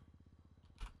one?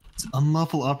 It's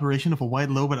unlawful operation of a wide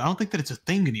load, but I don't think that it's a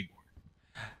thing anymore.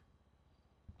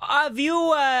 Are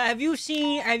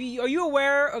you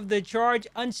aware of the charge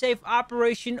unsafe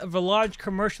operation of a large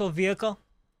commercial vehicle?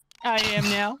 I am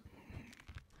now.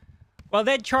 Well,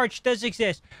 that charge does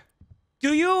exist.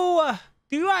 Do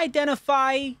you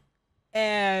identify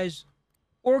as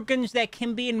organs that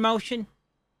can be in motion?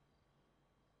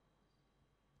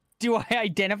 Do I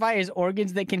identify as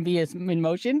organs that can be in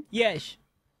motion? Yes.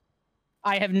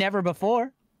 I have never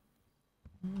before.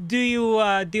 Do you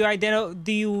identify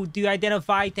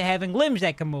to having limbs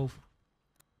that can move?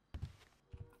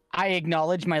 I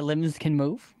acknowledge my limbs can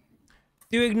move.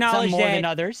 Do you acknowledge some more that than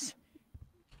others?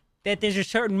 That there's a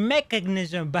certain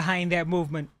mechanism behind that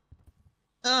movement?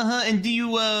 And do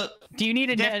you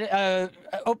need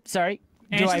oh, sorry.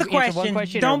 Answer the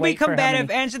question. Don't be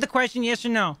combative. Answer the question, yes or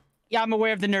no. Yeah, I'm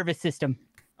aware of the nervous system.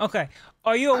 Okay.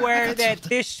 Are you aware that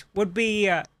this would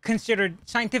be considered,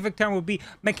 scientific term would be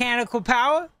mechanical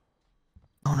power?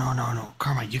 No.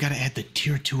 Carmine, you gotta add the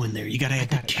tier 2 in there. You gotta add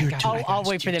the tier 2. I'll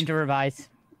wait for them to revise.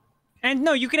 And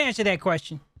no, you can answer that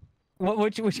question.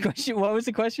 Which question? What was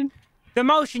the question? The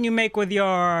motion you make with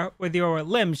your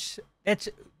limbs,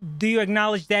 do you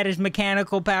acknowledge that as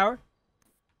mechanical power?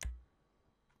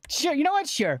 Sure, you know what?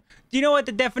 Sure. Do you know what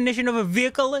the definition of a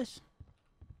vehicle is?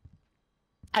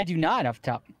 I do not off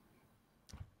the top.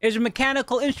 It's a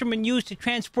mechanical instrument used to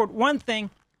transport one thing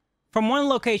from one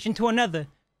location to another,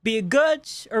 be it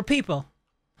goods or people.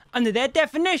 Under that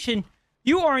definition,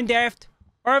 you, Orendaft,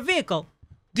 are a vehicle.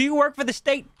 Do you work for the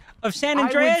state of San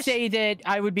Andreas? I would say that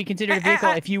I would be considered a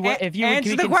vehicle if you would be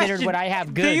considered what I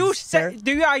have goods, sir.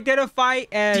 Do you identify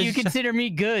as... Do you consider me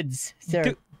goods,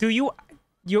 sir? Do you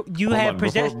have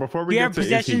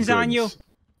possessions on you?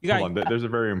 Hold on, there's a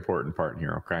very important part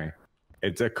here, okay?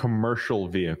 It's a commercial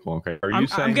vehicle, okay? Are you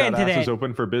saying that ass is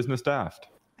open for business, Daft?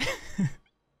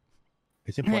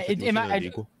 Is it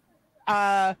illegal?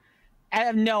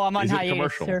 No, I'm on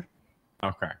hiatus, sir.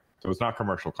 Okay. So it's not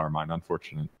commercial, Carmine,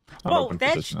 unfortunate. Well,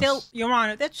 that's still, Your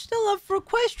Honor, that's still up for a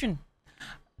question.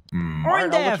 All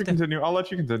right, I'll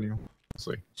let you continue. Let's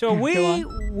see. So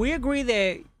we agree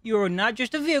that you're not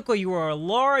just a vehicle, you are a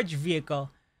large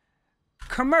vehicle.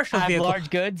 Commercial vehicle.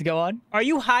 Large goods, go on. Are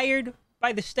you hired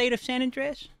by the state of San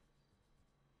Andreas?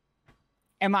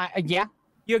 Am I? Yeah.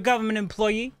 You're a government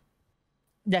employee?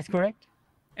 That's correct.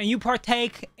 And you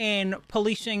partake in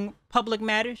policing public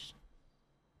matters?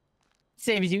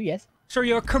 Same as you, yes. So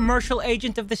you're a commercial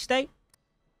agent of the state?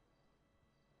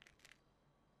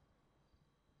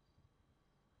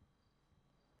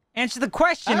 Answer the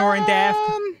question, Orendaft.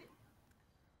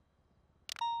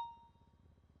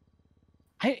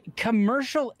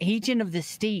 Commercial agent of the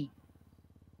state.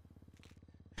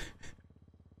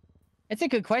 That's a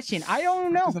good question. I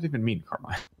don't know. What does that even mean,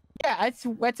 Carmine? Yeah, that's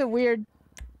a weird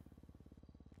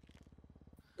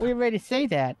way to say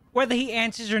that. Whether he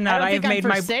answers or not, I have made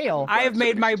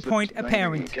my point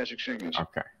apparent.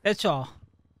 Okay. That's all.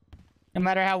 No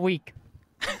matter how weak.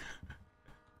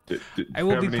 I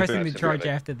will be pressing the charge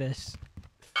after this.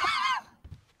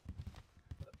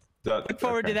 Look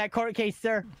forward to that court case,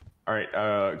 sir. All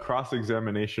right.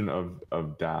 Cross-examination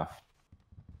of Daft.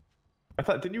 I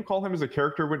thought, didn't you call him as a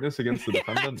character witness against the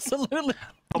defendant? Absolutely.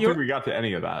 I don't think we got to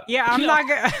any of that. Yeah, I'm not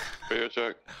gonna. Fair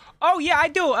check. Oh yeah, I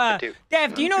do.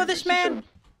 Dev, do you know this man?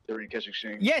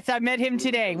 Yes, I met him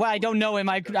today. Well, I don't know him.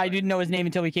 I didn't know his name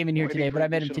until we came in here today, but I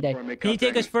met him today. Can you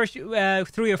take us first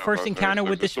through your first encounter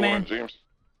with this man?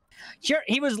 Sure.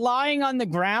 He was lying on the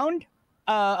ground,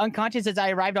 unconscious as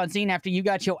I arrived on scene after you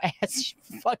got your ass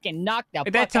fucking knocked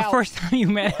out. That's the first time you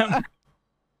met him.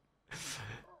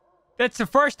 That's the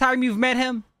first time you've met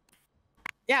him?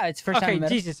 Yeah, it's the first time I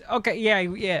met him. Jesus. Okay,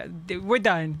 yeah. We're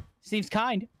done. Seems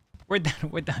kind. We're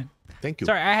done. Thank you.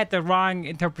 Sorry, I had the wrong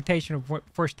interpretation of what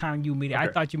first time you meet. Okay. I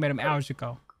thought you met him hours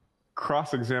ago.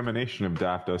 Cross-examination of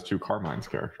Daft as to Carmine's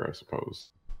character, I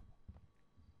suppose.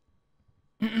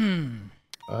 I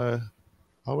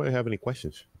don't really have any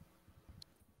questions.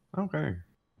 Okay.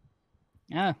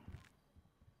 Yeah.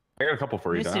 I got a couple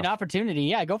for you, Missed an opportunity.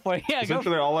 Yeah, go for it. Yeah,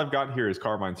 essentially, all I've got here is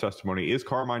Carmine's testimony. Is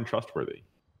Carmine trustworthy?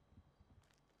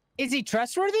 Is he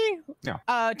trustworthy?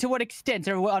 Yeah. To what extent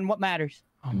or on what matters?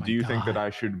 Oh Do you think that I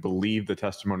should believe the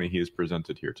testimony he has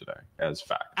presented here today as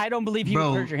fact? I don't believe he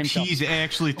would perjure himself. He's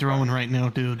actually throwing right now,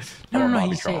 dude. No,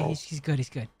 he's good. He's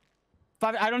good.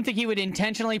 But I don't think he would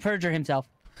intentionally perjure himself.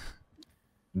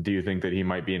 Do you think that he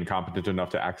might be incompetent enough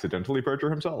to accidentally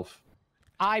perjure himself?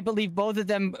 I believe both of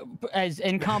them as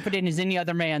incompetent as any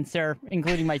other man, sir,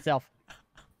 including myself.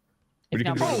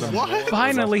 What?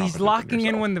 Finally, he's locking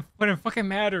in when it fucking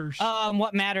matters.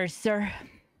 What matters, sir?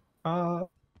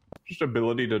 Just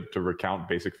ability to recount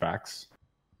basic facts.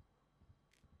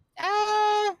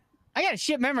 I got a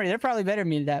shit memory. They're probably better than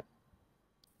me at that.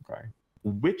 Okay.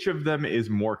 Which of them is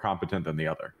more competent than the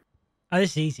other? Oh,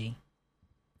 this is easy.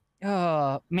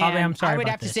 Oh, man. Bobby, I'm sorry I would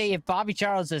about have this. to say if Bobby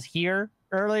Charles was here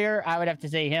earlier, I would have to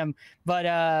say him.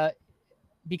 But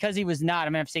because he was not,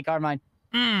 I'm going to have to say Carmine.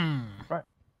 Right.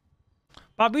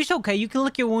 Bobby, it's okay. You can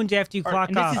lick your wounds after you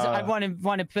clock off. I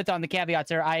want to put on the caveat,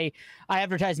 sir. I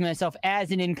advertise myself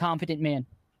as an incompetent man.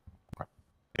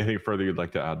 Anything further you'd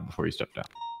like to add before you step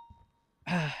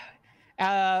down?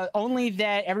 Only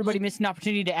that everybody missed an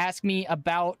opportunity to ask me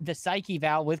about the psyche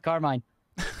val with Carmine.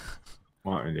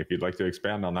 Well, and if you'd like to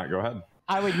expand on that, go ahead.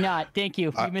 I would not. Thank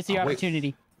you. You missed the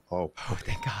opportunity. Oh,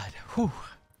 thank God. Whew.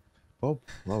 Oh,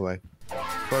 all right.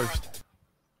 First,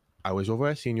 I was over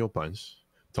at Senior Buns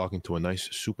talking to a nice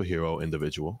superhero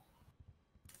individual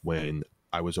when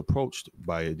I was approached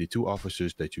by the two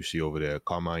officers that you see over there,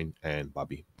 Carmine and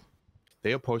Bobby.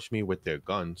 They approached me with their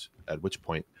guns, at which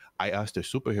point I asked the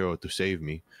superhero to save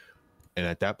me, and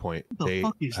at that point, they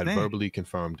had verbally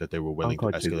confirmed that they were willing to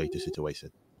escalate the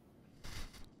situation.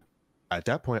 At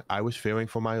that point, I was fearing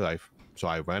for my life, so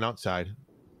I ran outside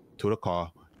to the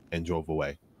car and drove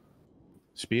away.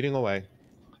 Speeding away,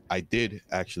 I did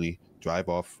actually drive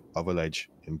off of a ledge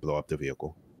and blow up the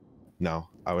vehicle. Now,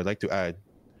 I would like to add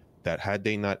that had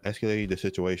they not escalated the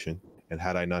situation and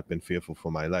had I not been fearful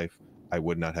for my life, I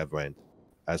would not have ran,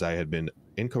 as I had been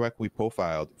incorrectly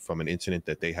profiled from an incident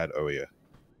that they had earlier.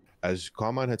 As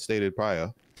Carmine had stated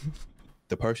prior,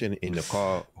 the person in the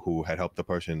car who had helped the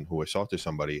person who assaulted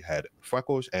somebody had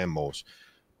freckles and moles.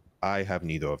 I have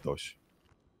neither of those.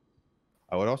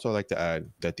 I would also like to add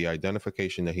that the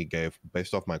identification that he gave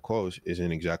based off my clothes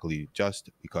isn't exactly just,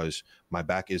 because my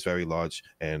back is very large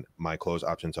and my clothes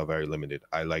options are very limited.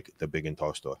 I like the big and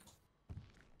tall store.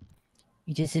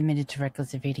 You just admitted to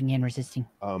reckless evading and resisting.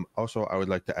 Also, I would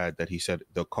like to add that he said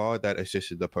the car that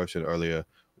assisted the person earlier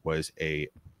was a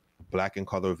black in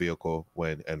color vehicle,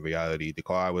 when in reality the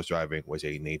car I was driving was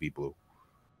a navy blue.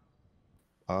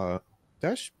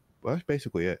 That's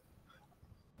basically it.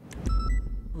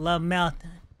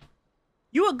 Lamilton.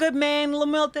 You a good man,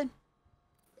 Lamilton?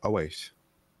 Always.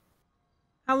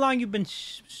 How long you been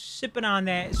sipping on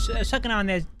that, sucking on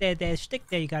that stick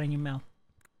there you got in your mouth?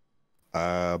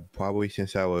 Probably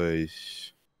since I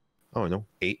was, I don't know,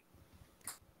 8.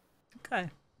 Okay.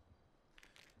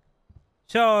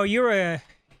 So you're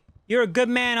a good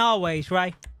man always,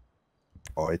 right?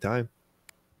 All the time.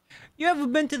 You ever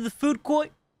been to the food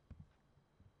court?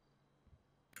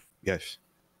 Yes.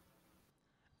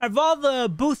 Of all the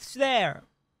booths there,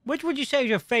 which would you say is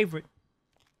your favorite?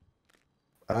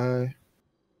 I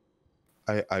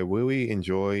really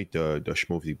enjoy the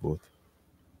smoothie booth.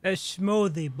 The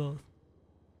smoothie booth.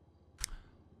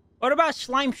 What about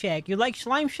Slime Shack? You like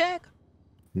Slime Shack?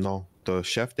 No, the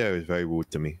chef there is very rude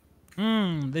to me.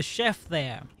 The chef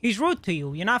there. He's rude to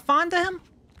you. You're not fond of him?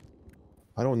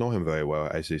 I don't know him very well,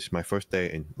 as it's my first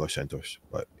day in Los Santos,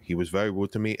 but he was very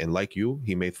rude to me, and like you,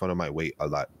 he made fun of my weight a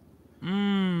lot.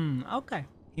 Okay.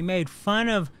 He made fun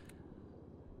of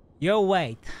your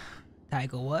weight,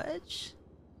 Tiger Woods.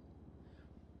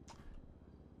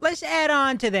 Let's add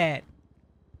on to that.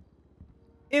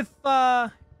 if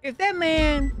that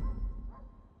man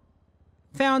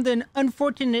found an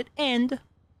unfortunate end,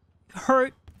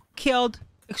 hurt, killed,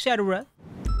 etc.,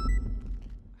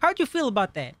 how'd you feel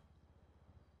about that?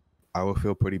 I will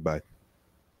feel pretty bad.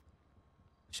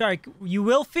 Sorry, you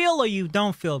will feel or you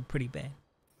don't feel pretty bad?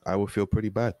 I will feel pretty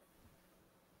bad.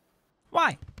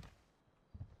 Why?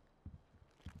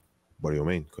 What do you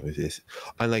mean? Because it's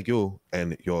unlike you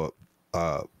and your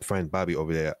friend Bobby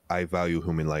over there. I value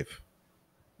human life.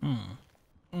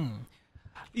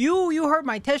 You heard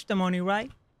my testimony,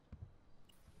 right?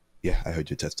 Yeah, I heard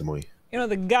your testimony. You know,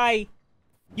 the guy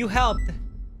you helped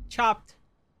chopped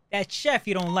that chef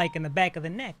you don't like in the back of the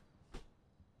neck.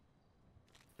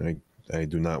 I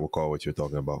do not recall what you're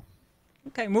talking about.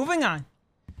 Okay, moving on.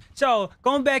 So,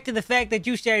 going back to the fact that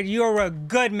you said you're a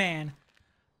good man.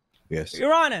 Yes.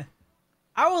 Your Honor,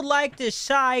 I would like to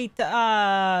cite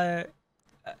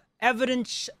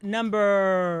evidence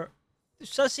number...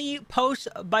 Sussy post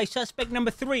by suspect number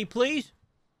 3, please.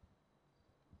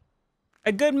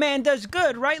 A good man does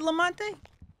good, right, Lamonte?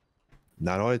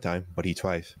 Not all the time, but he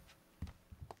tries.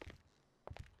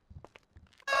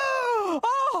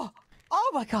 Oh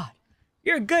my God.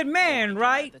 You're a good man,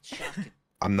 right?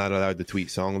 I'm not allowed to tweet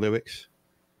song lyrics.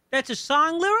 That's a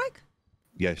song lyric?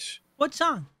 Yes. What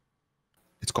song?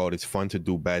 It's called It's Fun to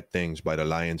Do Bad Things by the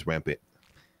Lions Rampant.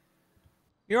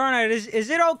 Your Honor, is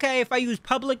it okay if I use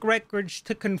public records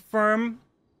to confirm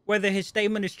whether his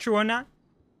statement is true or not?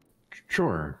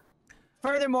 Sure.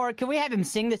 Furthermore, can we have him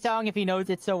sing the song if he knows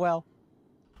it so well?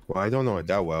 Well, I don't know it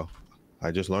that well.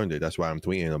 I just learned it. That's why I'm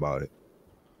tweeting about it.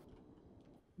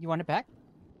 You want it back?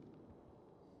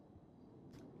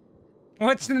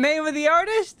 What's the name of the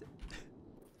artist?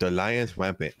 The Lions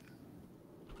Rampant.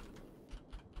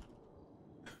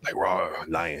 Like raw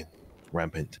lion.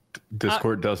 Rampant.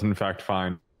 Discord does in fact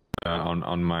find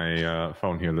on my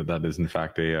phone here that is in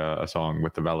fact a song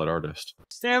with the valid artist.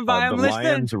 Stand by, I'm the listening.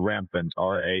 Lions Rampant,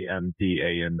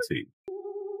 R-A-M-P-A-N-T.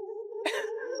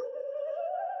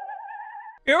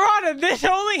 Your Honor, this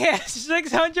only has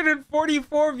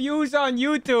 644 views on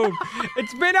YouTube.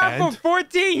 It's been out for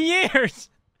 14 years.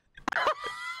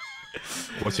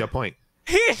 What's your point?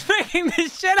 He's making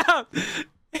this shit up.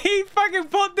 He fucking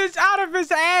pulled this out of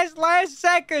his ass last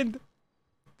second.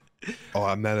 Oh,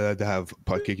 I'm not allowed to have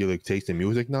particular taste in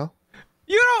music now?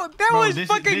 You don't. That was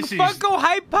fucking Funko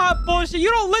hype pop bullshit. You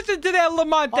don't listen to that,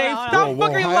 Lamonte. Stop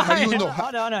fucking lying.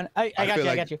 Hold on.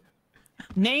 I got you.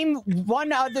 Name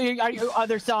one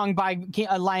other song by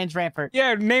Lions Rampart.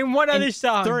 Yeah, name one other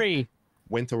song. 3.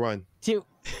 When to Run. 2.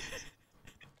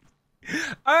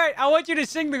 All right, I want you to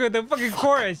sing the fucking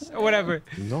chorus or whatever.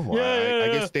 No, I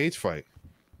get stage fright.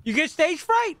 You get stage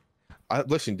fright?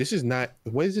 Listen, this is not.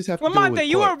 What does this have to do Lamonte, with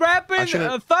you were rapping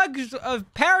shouldn't- Thugs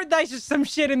of Paradise or some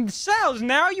shit in the cells.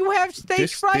 Now you have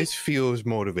stage fright? This feels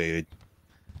motivated.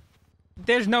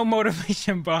 There's no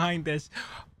motivation behind this.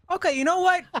 Okay, you know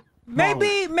what? Maybe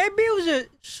it was a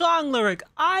song lyric.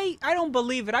 I don't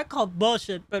believe it. I call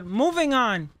bullshit. But moving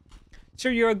on. So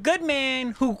you're a good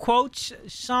man who quotes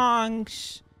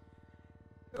songs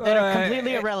that are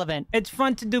completely irrelevant. It's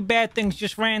fun to do bad things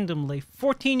just randomly.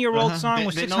 14-year-old song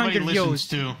with 600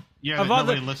 views. Yeah,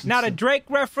 nobody listens not a Drake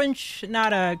reference,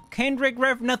 not a Kendrick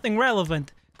reference, nothing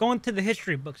relevant. Going to the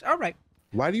history books. All right.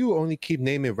 Why do you only keep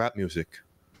naming rap music?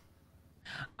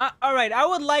 All right, I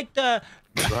would like to...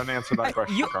 Go ahead and answer that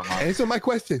question, Carmine. Answer my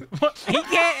question. He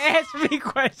can't ask me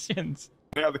questions.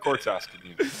 Yeah, the court's asking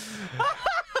you.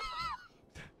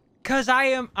 Cause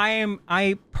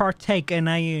I partake and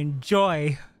I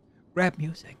enjoy rap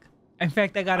music. In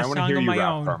fact, I got a song of my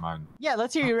own. Carmine. Yeah,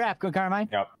 let's hear you rap, go Carmine.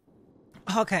 Yep.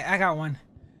 Okay, I got one.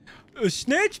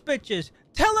 Snitch bitches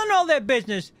telling all their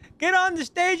business. Get on the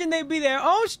stage and they be their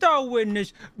own star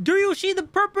witness. Do you see the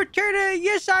perpetrator?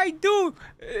 Yes, I do.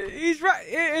 He's right.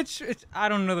 It's I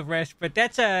don't know the rest, but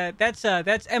that's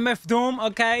MF Doom.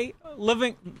 Okay,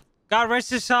 living. God rest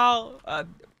his soul.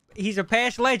 He's a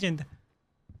past legend.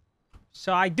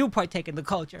 So I do partake in the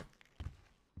culture.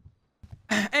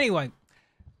 Anyway,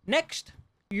 next,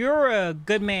 you're a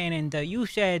good man, and you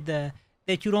said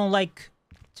that you don't like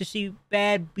to see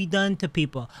bad be done to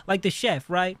people, like the chef,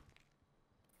 right?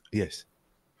 Yes.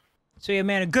 So you're a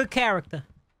man of good character.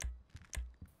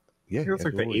 Yeah. It's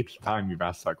like the 8th time you've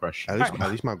asked that question. At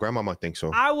least my grandmama thinks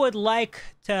so. I would like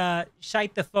to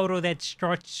cite the photo that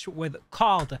starts with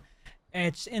called.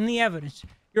 It's in the evidence.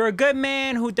 You're a good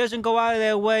man who doesn't go out of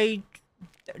their way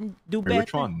to do bad.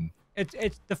 Which one?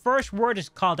 It's the first word is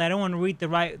called. I don't want to read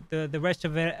the rest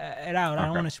of it out. I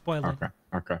don't want to spoil it.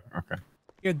 Okay.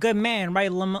 You're a good man,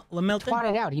 right, Lamilton? Twat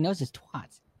it out. He knows his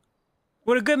twats.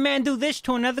 Would a good man do this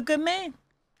to another good man?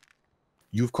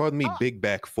 You've called me Big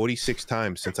Back 46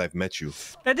 times since I've met you.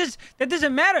 That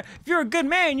doesn't matter. If you're a good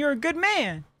man, you're a good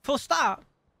man. Full stop.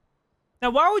 Now,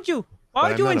 why would you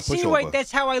insinuate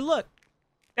that's how I look?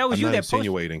 That was you that posted.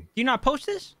 Insinuating. Do you not post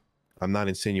this? I'm not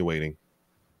insinuating.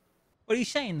 What are you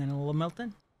saying then,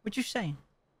 Lamilton? What you saying?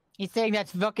 He's saying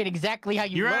that's fucking exactly how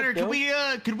you Your look, Honor,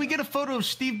 dude. could we get a photo of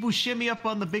Steve Buscemi up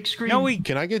on the big screen? No,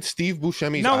 Can I get Steve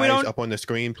Buscemi's eyes up on the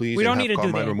screen, please? We don't need to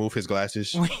Carmine do that. remove his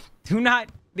glasses. We do not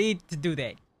need to do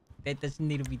that. That doesn't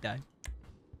need to be done.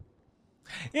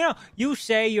 You know, you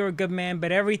say you're a good man,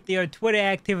 but your Twitter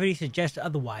activity suggests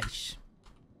otherwise.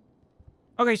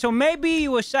 Okay, so maybe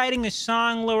you were citing a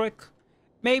song lyric.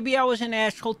 Maybe I was an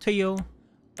asshole to you.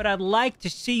 But I'd like to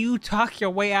see you talk your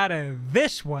way out of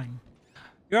this one.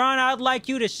 Your Honor, I'd like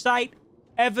you to cite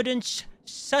evidence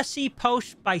sussy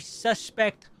post by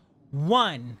suspect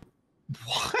 1.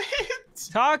 What?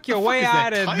 Talk your way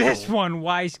out of this one,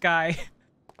 wise guy.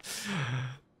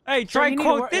 Hey, try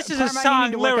quote. This is a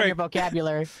song lyric. Your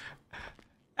vocabulary.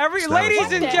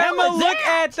 Ladies and gentlemen, look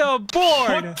at the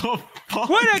board. What the fuck?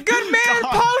 When a good man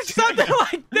posts something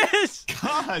like this.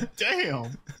 God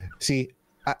damn. See,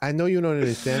 I know you don't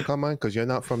understand, Carmine, because you're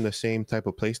not from the same type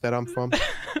of place that I'm from.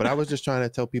 But I was just trying to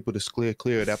tell people to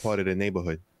clear that part of the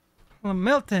neighborhood. Well,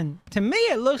 Milton, to me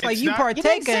it looks like you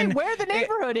partake in where the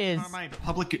neighborhood is. Carmine,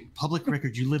 public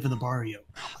record. You live in the barrio.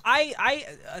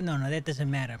 No, that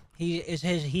doesn't matter.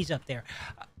 He's up there.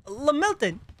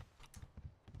 Lamilton,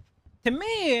 to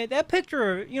me that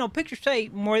picture, pictures say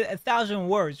more than 1,000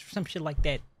 words or some shit like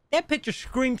that. That picture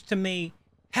screams to me,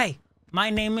 hey, my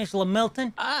name is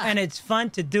Lamilton, and it's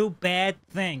fun to do bad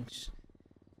things.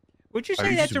 Would you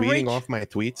say that's a reach? Are you just reading off my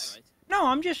tweets? No,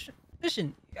 I'm just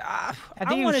listen. I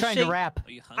think he was trying to rap.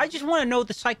 I just want to know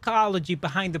the psychology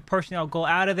behind the person that'll go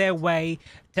out of their way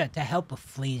to help a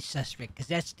fleeing suspect, because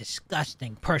that's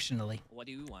disgusting, personally. What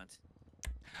do you want?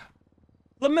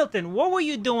 Lamilton, what were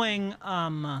you doing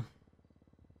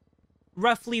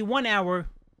roughly 1 hour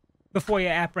before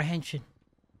your apprehension?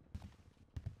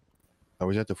 I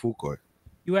was at the food court.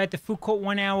 You were at the food court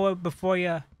 1 hour before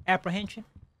your apprehension?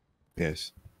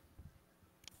 Yes.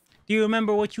 Do you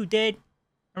remember what you did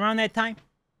around that time?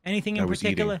 Anything in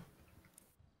particular?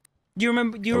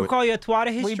 Eating. Do you recall your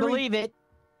Twitter history? We believe it.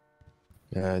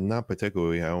 Not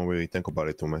particularly. I don't really think about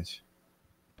it too much.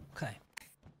 Okay.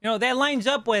 That lines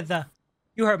up with,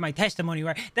 you heard my testimony,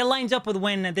 right? That lines up with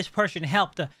when this person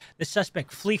helped the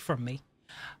suspect flee from me.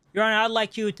 Your Honor, I'd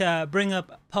like you to bring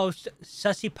up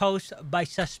sussy post by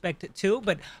suspect 2,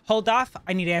 but hold off.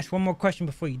 I need to ask one more question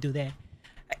before you do that.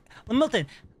 Milton,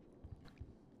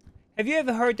 have you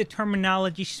ever heard the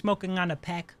terminology smoking on a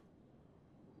pack?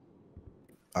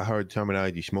 I heard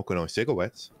terminology smoking on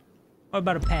cigarettes. What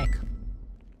about a pack?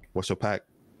 What's a pack?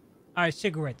 All right,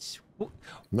 cigarettes.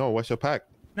 No, what's a pack?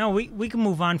 No, we can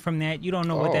move on from that. You don't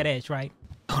know what that is, right?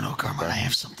 Oh, no, Carmine, I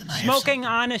have something. Smoking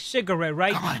on a cigarette,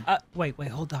 right? Wait,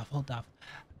 hold off.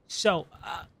 So,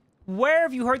 where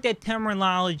have you heard that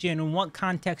terminology and in what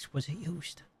context was it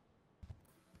used?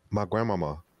 My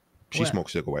grandmama, she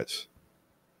smoked cigarettes.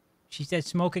 She said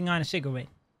smoking on a cigarette.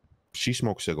 She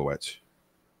smoked cigarettes.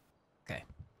 Okay.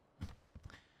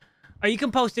 You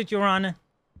can post it, Your Honor.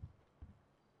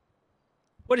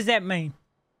 What does that mean?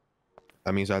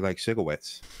 That means I like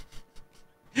cigarettes.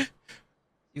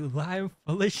 You lying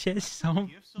full of shit, son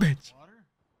bitch.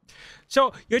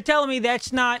 So you're telling me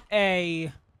that's not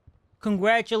a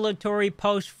congratulatory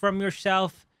post from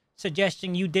yourself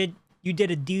suggesting you did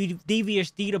a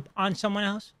devious deed on someone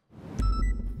else?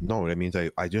 No, that means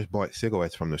I just bought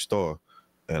cigarettes from the store,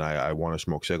 and I want to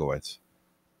smoke cigarettes.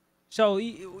 So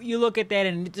you look at that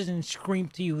and it doesn't scream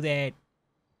to you that,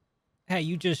 hey,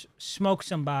 you just smoked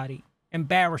somebody,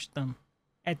 embarrassed them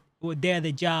they're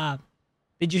the job.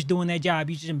 They're just doing their job.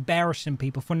 You're just embarrassing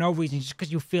people for no reason, just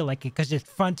because you feel like it, because it's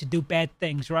fun to do bad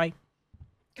things, right?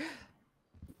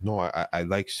 No, I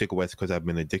like cigarettes because I've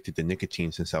been addicted to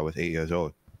nicotine since I was 8 years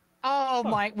old. Oh,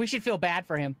 my. We should feel bad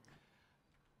for him.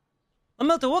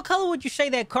 Lamilton, what color would you say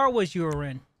that car was you were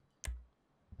in?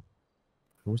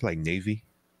 It was like navy.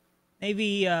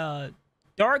 Navy,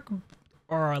 dark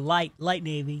or light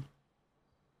navy?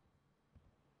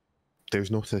 There's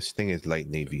no such thing as light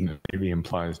navy. Navy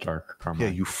implies dark. Carmine. Yeah,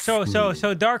 you.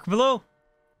 So dark blue.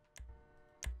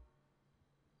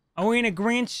 Are we in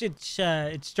agreement?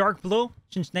 It's dark blue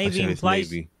since navy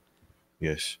implies. Navy.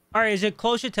 Yes. All right, is it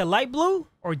closer to light blue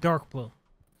or dark blue?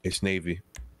 It's navy.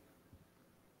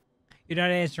 You're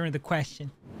not answering the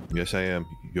question. Yes, I am.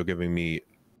 You're giving me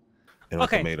an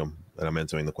ultimatum, and I'm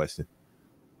answering the question.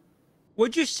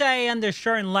 Would you say under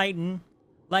certain lighting,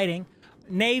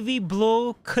 navy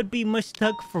blue could be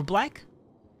mistook for black?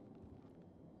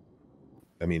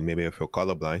 I mean, maybe I feel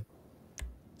colorblind.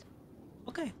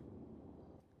 Okay.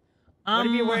 What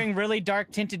if you're wearing really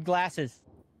dark tinted glasses?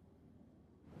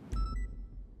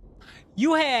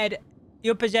 You had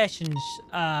your possessions,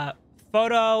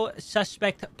 photo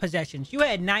suspect possessions. You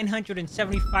had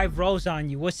 975 rolls on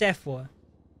you. What's that for?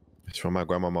 It's from my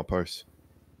grandma purse.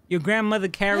 Your grandmother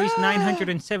carries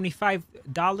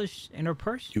 $975 in her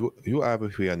purse? You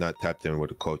obviously are not tapped in with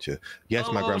the culture. Yes,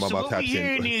 my grandmama tapped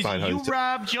in.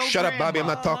 Shut up, Bobby. I'm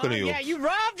not talking to you. Yeah, you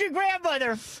robbed your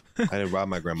grandmother. I didn't rob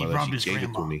my grandmother. She gave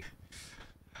it to me.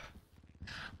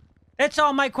 That's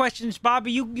all my questions,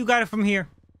 Bobby. You got it from here.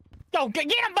 Go get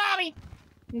him, Bobby.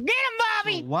 Get him,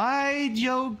 Bobby. So why'd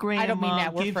your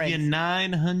grandma give you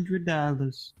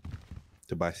 $900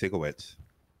 to buy cigarettes?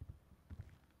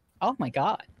 Oh my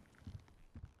God.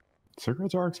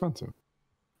 Cigarettes are expensive.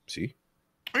 See?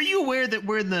 Are you aware that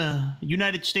we're in the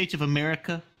United States of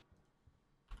America?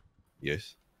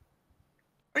 Yes.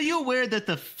 Are you aware that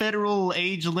the federal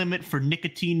age limit for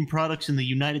nicotine products in the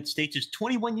United States is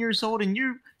 21 years old, and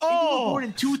you were born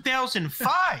in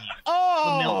 2005?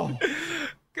 Oh!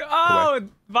 Oh,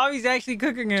 Bobby's actually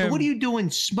cooking him. So what are you doing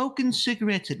smoking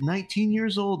cigarettes at 19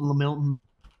 years old, Lamilton?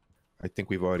 I think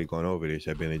we've already gone over this.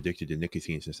 I've been addicted to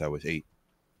nicotine since I was 8.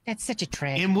 That's such a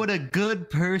tragedy. And would a good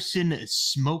person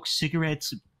smoke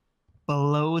cigarettes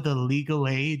below the legal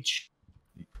age?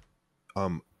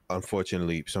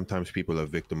 Unfortunately, sometimes people are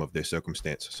victim of their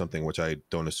circumstance, something which I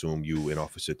don't assume you, an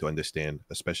officer, to understand,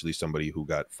 especially somebody who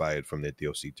got fired from their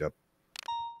DLC job.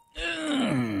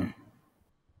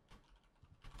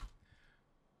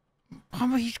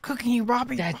 Mama, he's cooking you,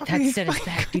 Robbie. That set us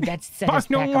back, dude. That set us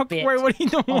Bobby, back walk a bit. away. What are you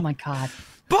doing? Oh my God.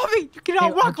 Bobby, you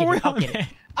cannot walk away on that.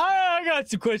 I got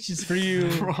some questions for you.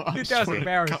 Dude, that was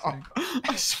embarrassing.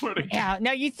 I swear to God. Yeah.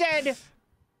 Now you said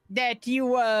that you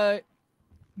were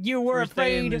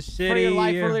afraid for your city.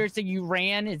 life earlier, so you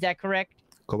ran. Is that correct?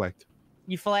 Correct.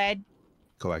 You fled.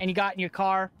 Correct. And you got in your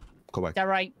car. Correct. Is that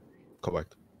right?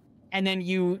 Correct. And then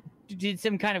you did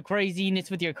some kind of craziness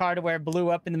with your car to where it blew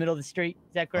up in the middle of the street.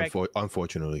 Is that correct?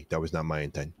 Unfortunately, that was not my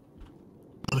intent.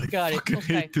 Got it. fucking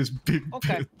Okay. hate this big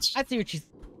Okay. bitch. I see what you.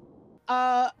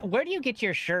 Where do you get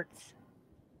your shirts?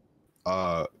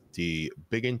 The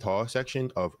big and tall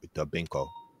section of the Binko.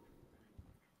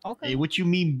 Okay. Hey, what you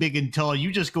mean big and tall?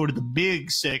 You just go to the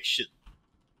big section.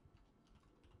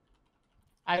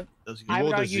 I You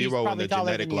rolled a 0 in the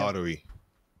genetic lottery.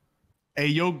 Hey,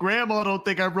 your grandma don't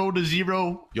think I rolled a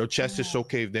 0. Your chest is so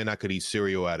caved in I could eat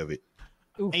cereal out of it.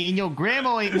 Hey, and your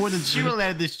grandma ate more than cereal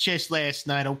out of this chest last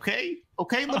night, okay?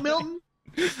 Okay, Lamilton?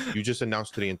 You just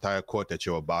announced to the entire court that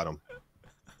you're a bottom.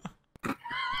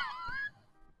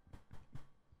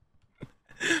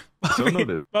 So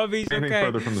noted. Bobby's Anything okay.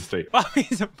 further from the state?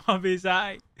 Bobby's all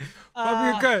right. Bobby,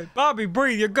 you're good. Bobby,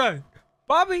 breathe. You're good.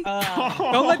 Bobby,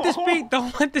 don't let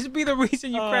this be the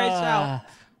reason you crash out.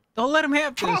 Don't let him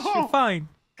have this. You're fine.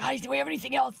 Guys, do we have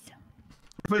anything else?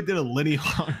 If I did a Lenny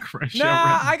Hawk crash Nah,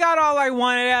 out. I got all I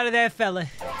wanted out of that fella.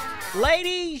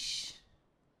 Ladies.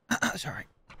 Sorry.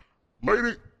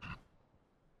 Lady.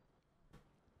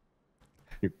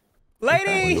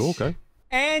 Ladies Okay.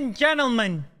 and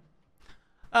gentlemen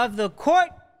of the Court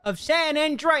of San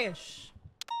Andreas.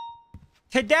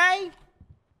 Today,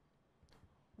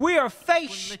 we are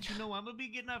faced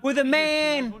with a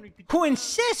man who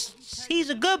insists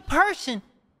he's a good person.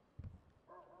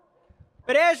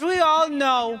 But as we all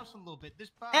know,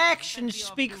 actions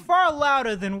speak far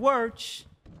louder than words.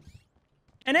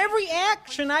 And every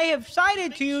action I have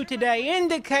cited to you today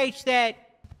indicates that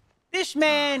this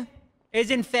man is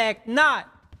in fact not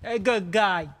a good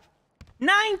guy.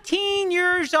 19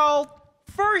 years old,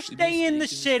 first day in the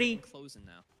city,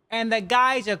 and the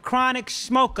guy's a chronic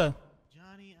smoker.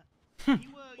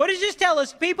 What does this tell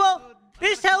us, people?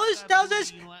 This tells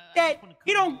us that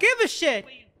he don't give a shit,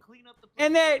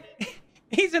 and that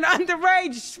he's an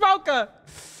underage smoker.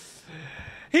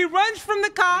 He runs from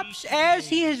the cops, as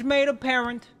he has made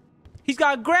apparent. He's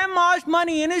got grandma's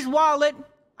money in his wallet.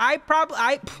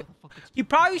 He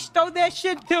probably stole that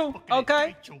shit too,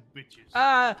 okay?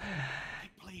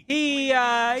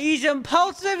 He's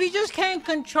impulsive. He just can't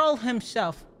control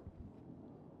himself.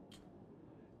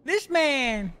 This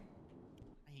man,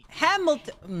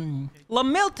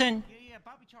 Lamilton,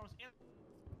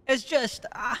 is just,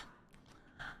 I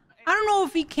don't know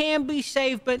if he can be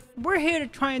saved, but we're here to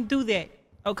try and do that,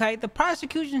 okay? The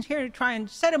prosecution's here to try and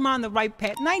set him on the right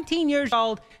path. 19 years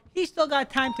old, he's still got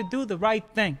time to do the right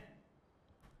thing.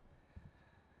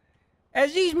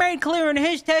 As he's made clear in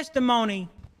his testimony,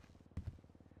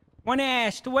 when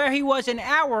asked where he was an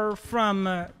hour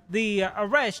from the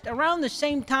arrest, around the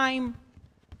same time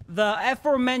the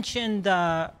aforementioned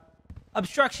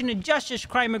obstruction of justice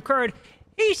crime occurred,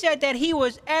 he said that he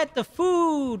was at the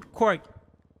food court.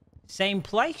 Same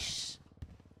place,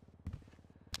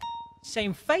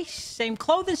 same face, same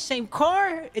clothing, same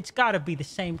car. It's gotta be the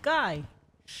same guy.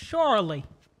 Surely.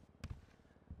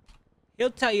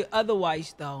 He'll tell you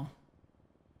otherwise, though.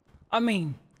 I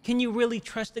mean, can you really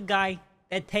trust a guy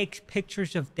that takes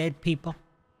pictures of dead people?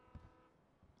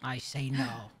 I say no.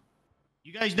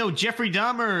 You guys know Jeffrey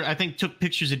Dahmer, I think, took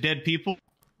pictures of dead people.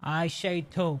 I say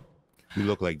too. You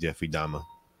look like Jeffrey Dahmer.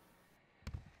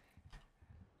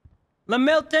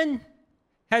 Lamilton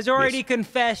has already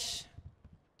confessed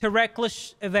to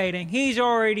reckless evading. He's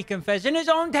already confessed in his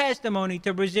own testimony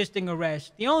to resisting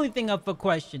arrest. The only thing up for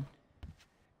question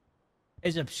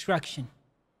is obstruction.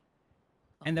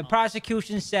 And the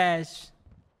prosecution says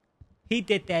he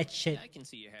did that shit. I can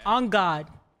see your hair. On God,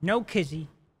 no kizzy.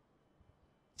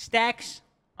 Stacks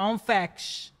on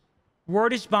facts.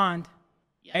 Word is bond.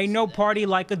 Ain't no party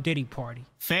like a Diddy party.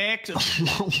 Fact?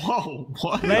 Whoa,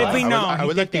 what? Let it be known. I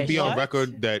would like to be on shit.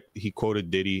 record that he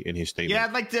quoted Diddy in his statement. Yeah,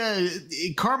 I'd like to.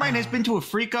 Carmine has been to a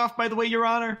freak off, by the way, Your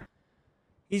Honor.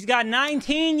 He's got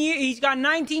 19 years. He's got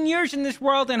 19 years in this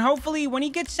world, and hopefully, when he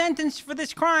gets sentenced for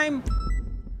this crime,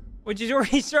 which is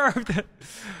already served,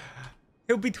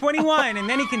 he'll be 21, and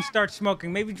then he can start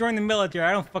smoking. Maybe join the military.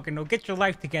 I don't fucking know. Get your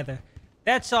life together.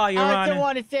 That's all, Your Honor. I also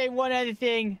want to say one other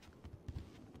thing,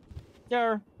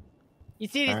 sir. You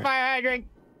see this fire hydrant?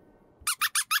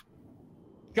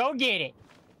 Go get it.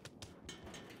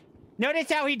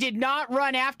 Notice how he did not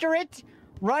run after it.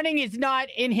 Running is not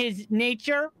in his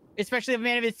nature, especially a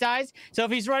man of his size. So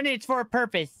if he's running, it's for a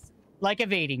purpose, like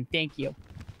evading. Thank you.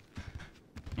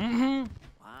 Mm-hmm.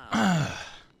 Wow.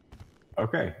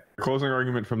 Okay. Closing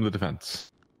argument from the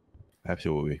defense.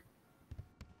 Absolutely.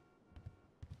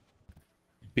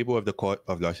 People of the court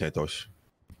of Los Santos,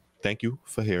 thank you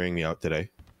for hearing me out today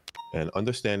and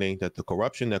understanding that the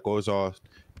corruption that goes on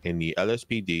in the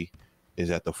LSPD is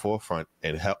at the forefront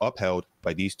and upheld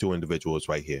by these two individuals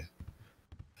right here.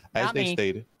 As Not they me.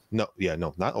 stated, no,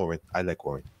 not Oren. I like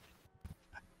Oren.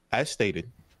 As stated,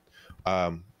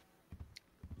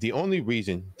 the only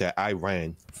reason that I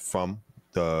ran from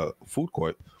the food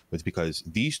court was because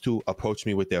these two approached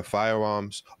me with their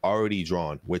firearms already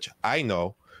drawn, which I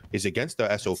know is against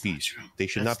the SOPs. They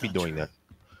should not be doing that.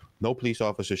 No police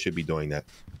officer should be doing that.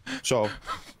 So,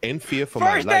 in fear for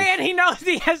my First life, day and he knows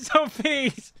the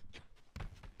SOPs.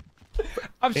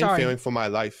 I'm in sorry. fearing for my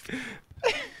life,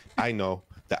 I know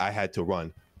that I had to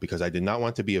run because I did not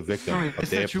want to be a victim of That's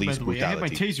their not true, by police the way. I had my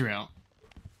brutality. taser out.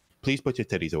 Please put your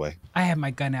titties away. I have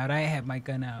my gun out. I have my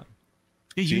gun out.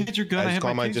 Hey, you had your gun. I As had my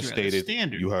Carmine taser just out. That's stated,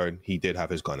 standard. you heard he did have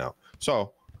his gun out.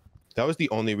 So that was the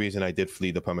only reason I did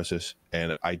flee the premises.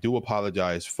 And I do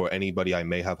apologize for anybody I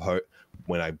may have hurt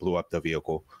when I blew up the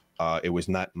vehicle. It was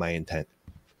not my intent.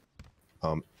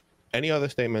 Any other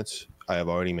statements I have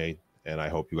already made, and I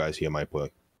hope you guys hear my play.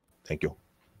 Thank you.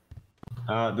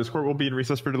 This court will be in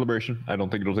recess for deliberation. I don't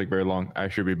think it'll take very long. I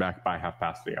should be back by hour.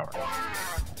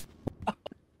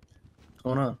 What's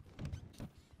going on?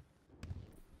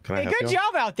 Can I Hey, help good you?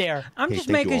 job out there. I'm Hey, just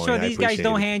thank you, making sure Owen. I these guys appreciate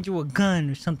don't it. hand you a gun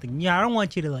or something. Yeah, I don't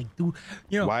want you to like do,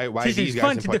 you know. Why since these it's guys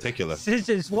fun in to do- particular? Since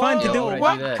it's fun to Whoa, do. why'd I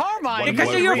What? do that? Carmine, Because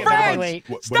What- of your what- friends. Wait,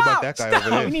 What Stop, about that guy over stop.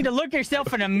 there? you need to look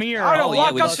yourself in a mirror. I don't Oh, yeah,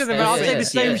 walk we up just- to them and I'll say the yeah,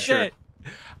 same yeah, sure. shit.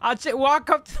 I'll say,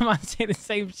 walk up to them and say the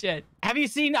same shit. Have you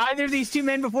seen either of these two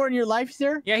men before in your life,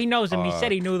 sir? Yeah, he knows them. He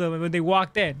said he knew them when they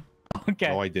walked in. Okay.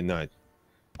 No, I did not.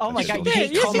 Oh my God. did. Hey,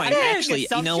 Yes, he Carmine, did. actually,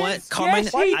 you know what? Assumptions? Carmine,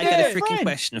 Yes, he I got a did. freaking Friend.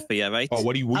 question for you, right? Oh,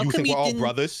 what do you How come think you we're all didn't-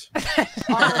 brothers?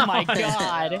 Oh my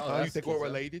God. You think we're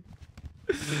related?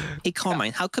 Hey,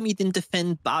 Carmine, how come you didn't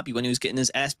defend Bobby when he was getting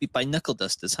his ass beat by knuckle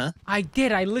dusters, huh? I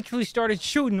did. I literally started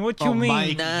shooting. What you mean?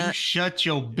 Mike, Nah. you shut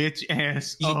your bitch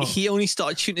ass up. He only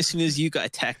started shooting as soon as you got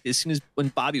attacked. As soon as when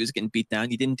Bobby was getting beat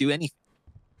down, you didn't do anything.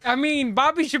 I mean,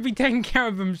 Bobby should be taking care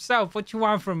of himself. What you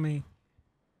want from me?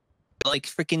 Like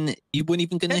freaking, you weren't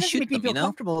even That gonna doesn't shoot make me them, feel you know?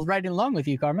 comfortable riding along with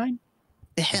you, Carmine.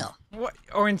 The hell? What?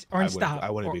 Or stop.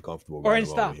 I wouldn't Or- be comfortable or riding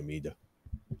stop. along with him either.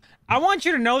 I want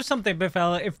you to know something, big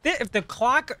fella. If the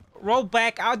clock rolled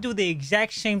back, I'll do the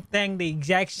exact same thing the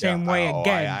exact same way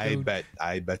again.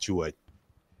 I bet you would.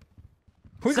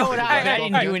 We So go- would I, Hey, but I hey,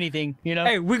 didn't hey. do anything, you know?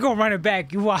 Hey, we gonna run it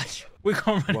back. You watch. We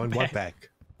gonna run Run it what back. back?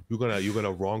 You're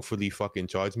gonna wrongfully fucking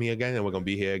charge me again, and we're gonna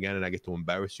be here again, and I get to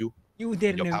embarrass you. You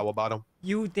didn't. Your power bottom.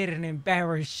 You didn't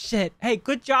embarrass shit. Hey,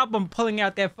 good job on pulling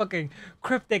out that fucking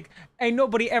cryptic. Ain't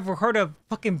nobody ever heard of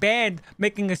fucking band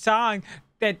making a song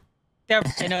that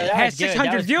I know, that has was good.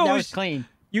 600 That was views. clean.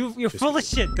 You're full of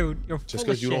shit, dude. You're full Just of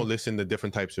because you shit. don't listen to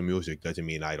different types of music doesn't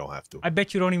mean I don't have to. I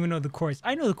bet you don't even know the chorus.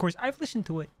 I know the chorus. I've listened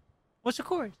to it. What's the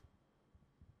chorus?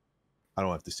 I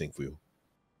don't have to sing for you.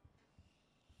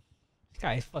 This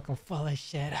guy's fucking full of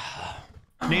shit.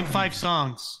 Name 5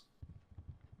 songs.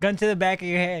 Gun to the back of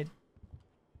your head.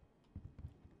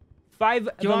 5. Do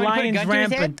you the want me to put a lion's gun to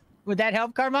his head? rampant. Would that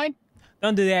help, Carmine?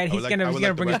 Don't do that. He's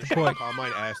gonna bring us to court.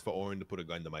 Carmine asked for Orin to put a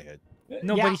gun to my head.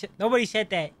 Nobody said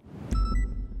that.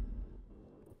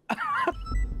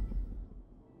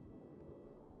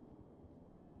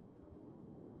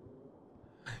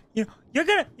 You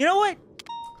know what?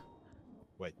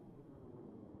 Wait.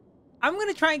 I'm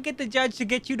gonna try and get the judge to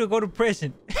get you to go to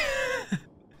prison.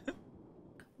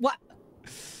 What?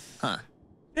 Huh?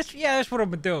 That's what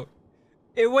I'm gonna do.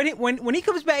 When he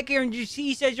comes back here and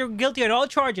he says you're guilty on all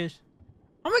charges,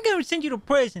 I'm gonna send you to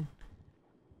prison.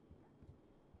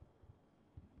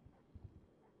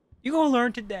 You gonna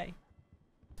learn today.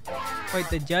 Wait,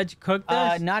 the judge cooked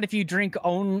us? Not if you drink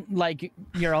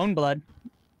your own blood.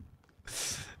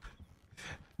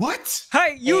 What?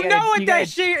 Hey, you know what that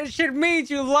shit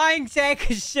means, you lying sack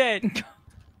of shit.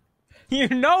 You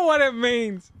know what it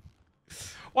means.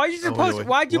 Why'd you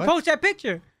post that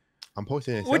picture? I'm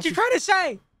posting it. What you trying to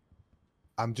say?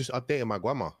 I'm just updating my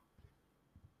grandma.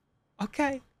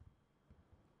 Okay.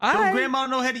 Don't grandma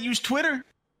know how to use Twitter?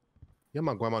 Yeah,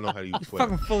 my grandma know how to use He's Twitter.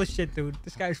 fucking full of shit, dude.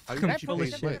 This guy's fucking full of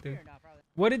shit, dude.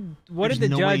 What did There's the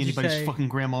no way judge anybody's say? fucking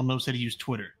grandma knows how to use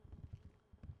Twitter.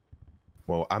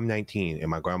 Well, I'm 19 and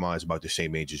my grandma is about the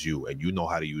same age as you, and you know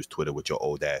how to use Twitter with your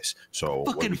old ass. So what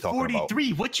are Fucking we talking 43.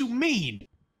 about? What you mean?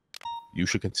 You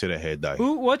should consider head die.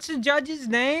 What's the judge's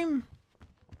name?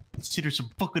 Consider some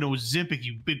fucking Ozempic,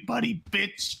 you big buddy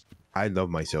bitch. I love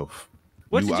myself.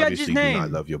 What's you the judge's obviously name? do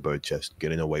not love your bird chest.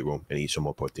 Get in the weight room and eat some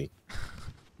more protein.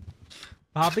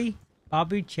 Bobby,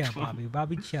 chill, Bobby.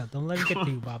 Bobby, chill. Don't let him get to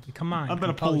you, Bobby. Come on. I'm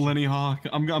gonna pull Lenny Hawk.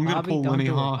 I'm gonna pull Lenny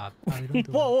Hawk.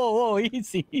 Whoa,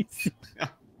 easy.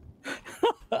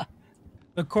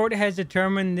 The court has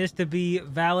determined this to be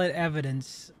valid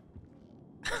evidence.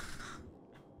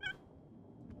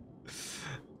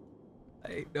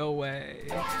 Hey, no way.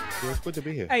 It's good to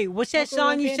be here. Hey, what's that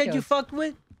song you said you fucked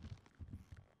with?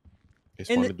 It's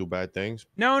fun to do bad things.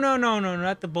 No,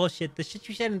 not the bullshit. The shit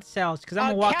you said in the cells, because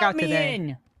I'm gonna walk out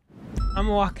today. I'm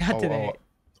gonna walk out today.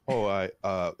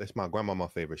 That's my grandma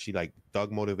favorite. She like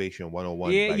Thug Motivation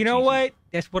 101. Yeah, like you know cheesy. what?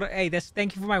 That's what. Hey,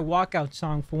 thank you for my walkout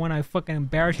song for when I fucking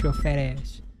embarrass your fat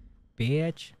ass,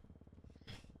 bitch.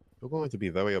 You're going to be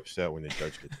very upset when the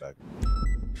judge gets back.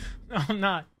 No, I'm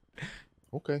not.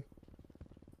 Okay.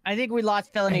 I think we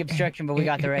lost felony obstruction, but we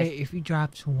got the rest. Hey, if he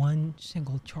drops one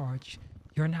single charge,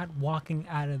 you're not walking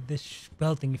out of this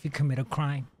building if you commit a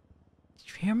crime. Did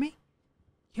you hear me?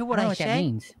 Hear what I don't know I what say? that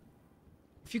means.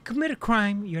 If you commit a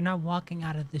crime, you're not walking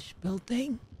out of this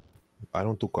building. I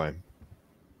don't do crime.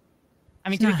 I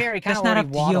mean, to be fair, he kind of that's not already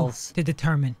up to you waddles. to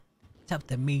determine. It's up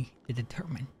to me to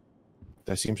determine.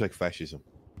 That seems like fascism.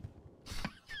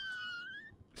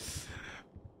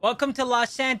 Welcome to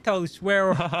Los Santos, where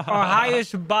our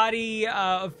highest body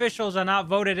officials are not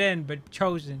voted in, but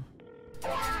chosen.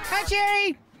 Hi,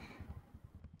 Jerry!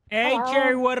 Hey, Hello.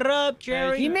 Jerry, what up,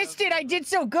 Jerry? You missed it. I did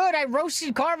so good. I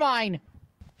roasted Carmine.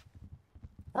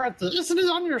 Isn't he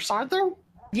on your side, though?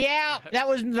 Yeah, that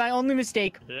was my only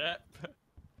mistake. Yeah.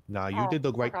 Nah, you did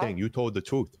the right thing. You told the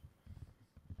truth.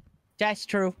 That's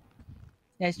true.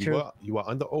 That's true. You are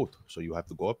under oath, so you have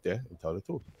to go up there and tell the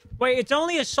truth. Wait, it's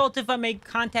only assault if I make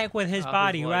contact with his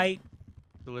body, right?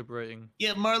 Deliberating.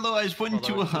 Yeah, Marlo, I was waiting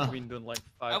to.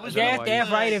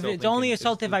 Yeah, right. If it's only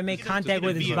assault if I make contact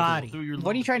with his body.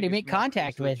 What are you trying to make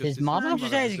contact with? His mama? I'm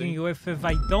just asking you if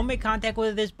I don't make contact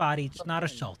with his body, it's not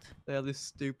assault. They are the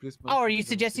stupidest. Oh, are you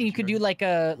suggesting you could do like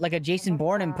a Jason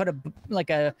Bourne and put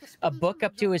a book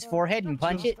up to his forehead and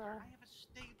punch it?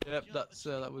 Yep,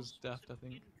 that was daft, I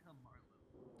think.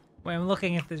 Wait, I'm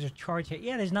looking if there's a charge here.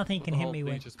 Yeah, there's nothing you can hit me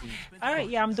with. All right,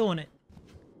 yeah, I'm doing it.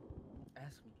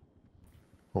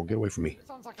 Oh, get away from me.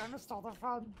 Sounds like I missed all the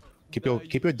fun. Keep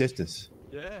your distance.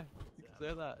 Yeah, you can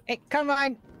say that. Hey, come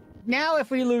on. Now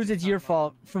if we lose, it's your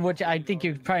fault. For which I think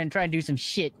you're trying to do some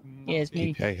shit. Yes,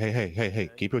 me. Hey,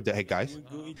 keep your hey guys.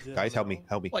 Guys, help me.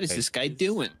 What is this guy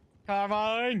doing?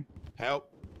 Carmine.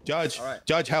 Help. Judge.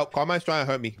 Judge, help. Carmine's trying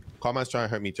to hurt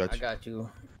me. Judge. I got you.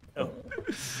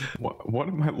 What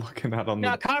am I looking at on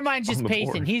the No, Carmine's just on the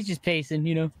pacing. board? He's just pacing,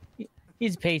 you know.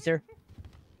 He's a pacer.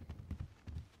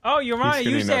 Oh, Your Honor,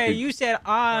 you skinny said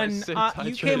enough.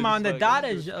 you came on the dot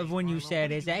of when you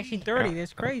said it's actually 30. Yeah.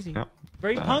 That's crazy. Yeah.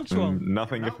 Very punctual.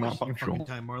 Nothing if not punctual.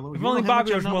 Time, Marlo. If You only know how Bobby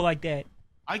much I was know? more like that.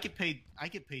 I get paid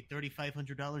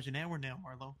 $3,500 an hour now,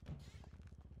 Marlo.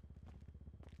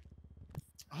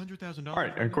 $100,000. All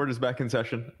right, and court is back in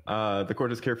session. The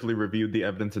court has carefully reviewed the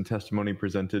evidence and testimony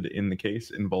presented in the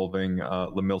case involving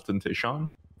Lamilton Taeshawn.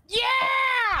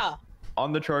 Yeah!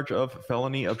 On the charge of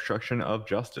felony obstruction of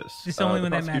justice. It's only The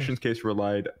when that prosecution's case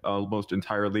relied almost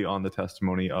entirely on the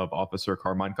testimony of Officer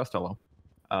Carmine Costello.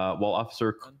 While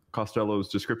Officer Costello's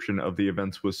description of the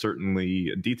events was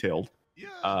certainly detailed,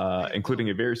 including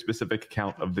a very specific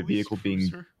account of the vehicle being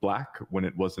black when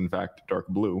it was in fact dark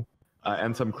blue,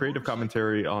 and some creative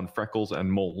commentary on freckles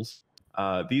and moles,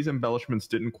 these embellishments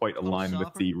didn't quite align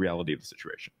with the reality of the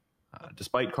situation.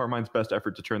 Despite Carmine's best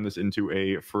effort to turn this into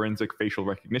a forensic facial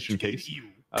recognition case,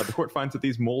 the court finds that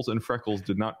these moles and freckles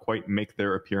did not quite make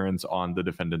their appearance on the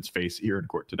defendant's face here in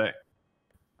court today.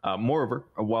 Moreover,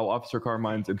 while Officer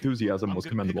Carmine's enthusiasm was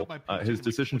commendable, his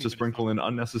decision to sprinkle in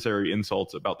unnecessary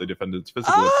insults about the defendant's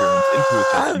physical appearance into his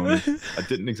testimony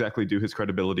didn't exactly do his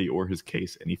credibility or his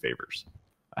case any favors.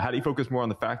 Had he focused more on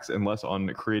the facts and less on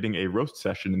creating a roast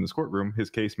session in this courtroom, his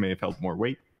case may have held more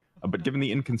weight. But given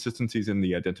the inconsistencies in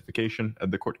the identification,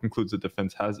 the court concludes the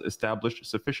defense has established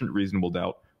sufficient reasonable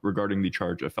doubt regarding the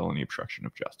charge of felony obstruction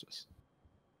of justice.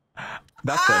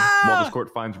 That said, while this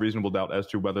court finds reasonable doubt as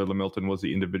to whether Lamilton was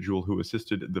the individual who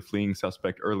assisted the fleeing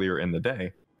suspect earlier in the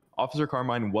day, Officer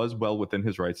Carmine was well within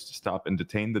his rights to stop and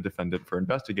detain the defendant for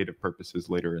investigative purposes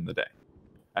later in the day.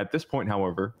 At this point,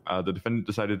 however, the defendant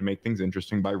decided to make things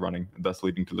interesting by running, thus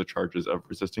leading to the charges of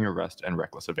resisting arrest and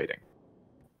reckless evading.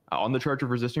 On the charge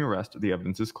of resisting arrest, the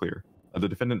evidence is clear. The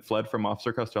defendant fled from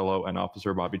Officer Costello and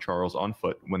Officer Bobby Charles on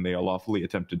foot when they unlawfully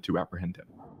attempted to apprehend him.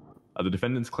 The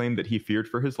defendant's claim that he feared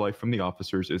for his life from the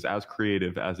officers is as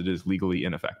creative as it is legally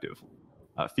ineffective.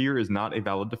 Fear is not a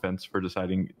valid defense for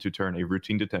deciding to turn a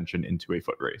routine detention into a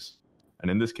foot race. And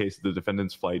in this case, the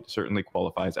defendant's flight certainly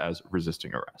qualifies as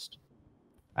resisting arrest.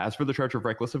 As for the charge of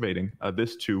reckless evading,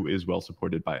 this too is well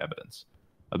supported by evidence.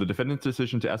 The defendant's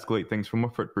decision to escalate things from a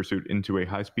foot pursuit into a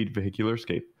high-speed vehicular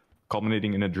escape,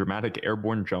 culminating in a dramatic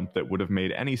airborne jump that would have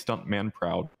made any stuntman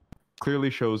proud, clearly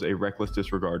shows a reckless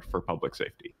disregard for public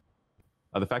safety.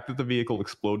 The fact that the vehicle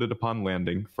exploded upon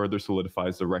landing further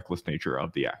solidifies the reckless nature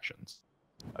of the actions.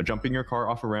 Jumping your car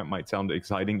off a ramp might sound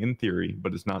exciting in theory,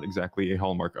 but it's not exactly a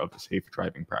hallmark of safe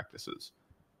driving practices.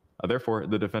 Therefore,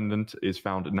 the defendant is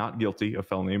found not guilty of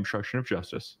felony obstruction of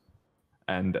justice,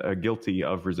 and guilty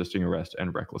of resisting arrest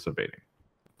and reckless evading.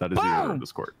 That is the order of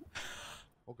this court.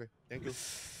 Okay, thank you.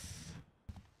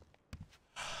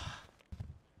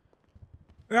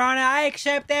 Your Honor, I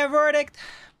accept that verdict.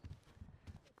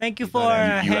 Thank you for you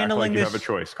handling act like this. You have a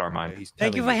choice, Carmine.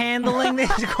 Thank you for handling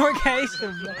this court case.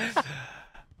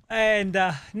 And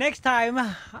next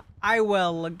time, I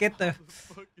will get the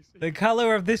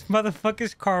color of this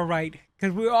motherfucker's car right,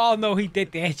 because we all know he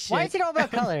did that shit. Why is it all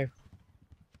about color?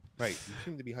 Right, you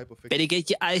seem to be hyperfixated. Better get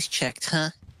your eyes checked, huh?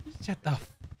 Shut the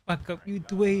fuck up, you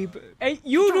dweeb. Hey,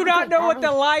 you do not know what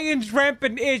the lion's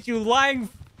rampant is, you lying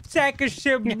sack of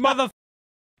shit, mother.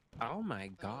 Oh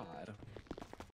my god.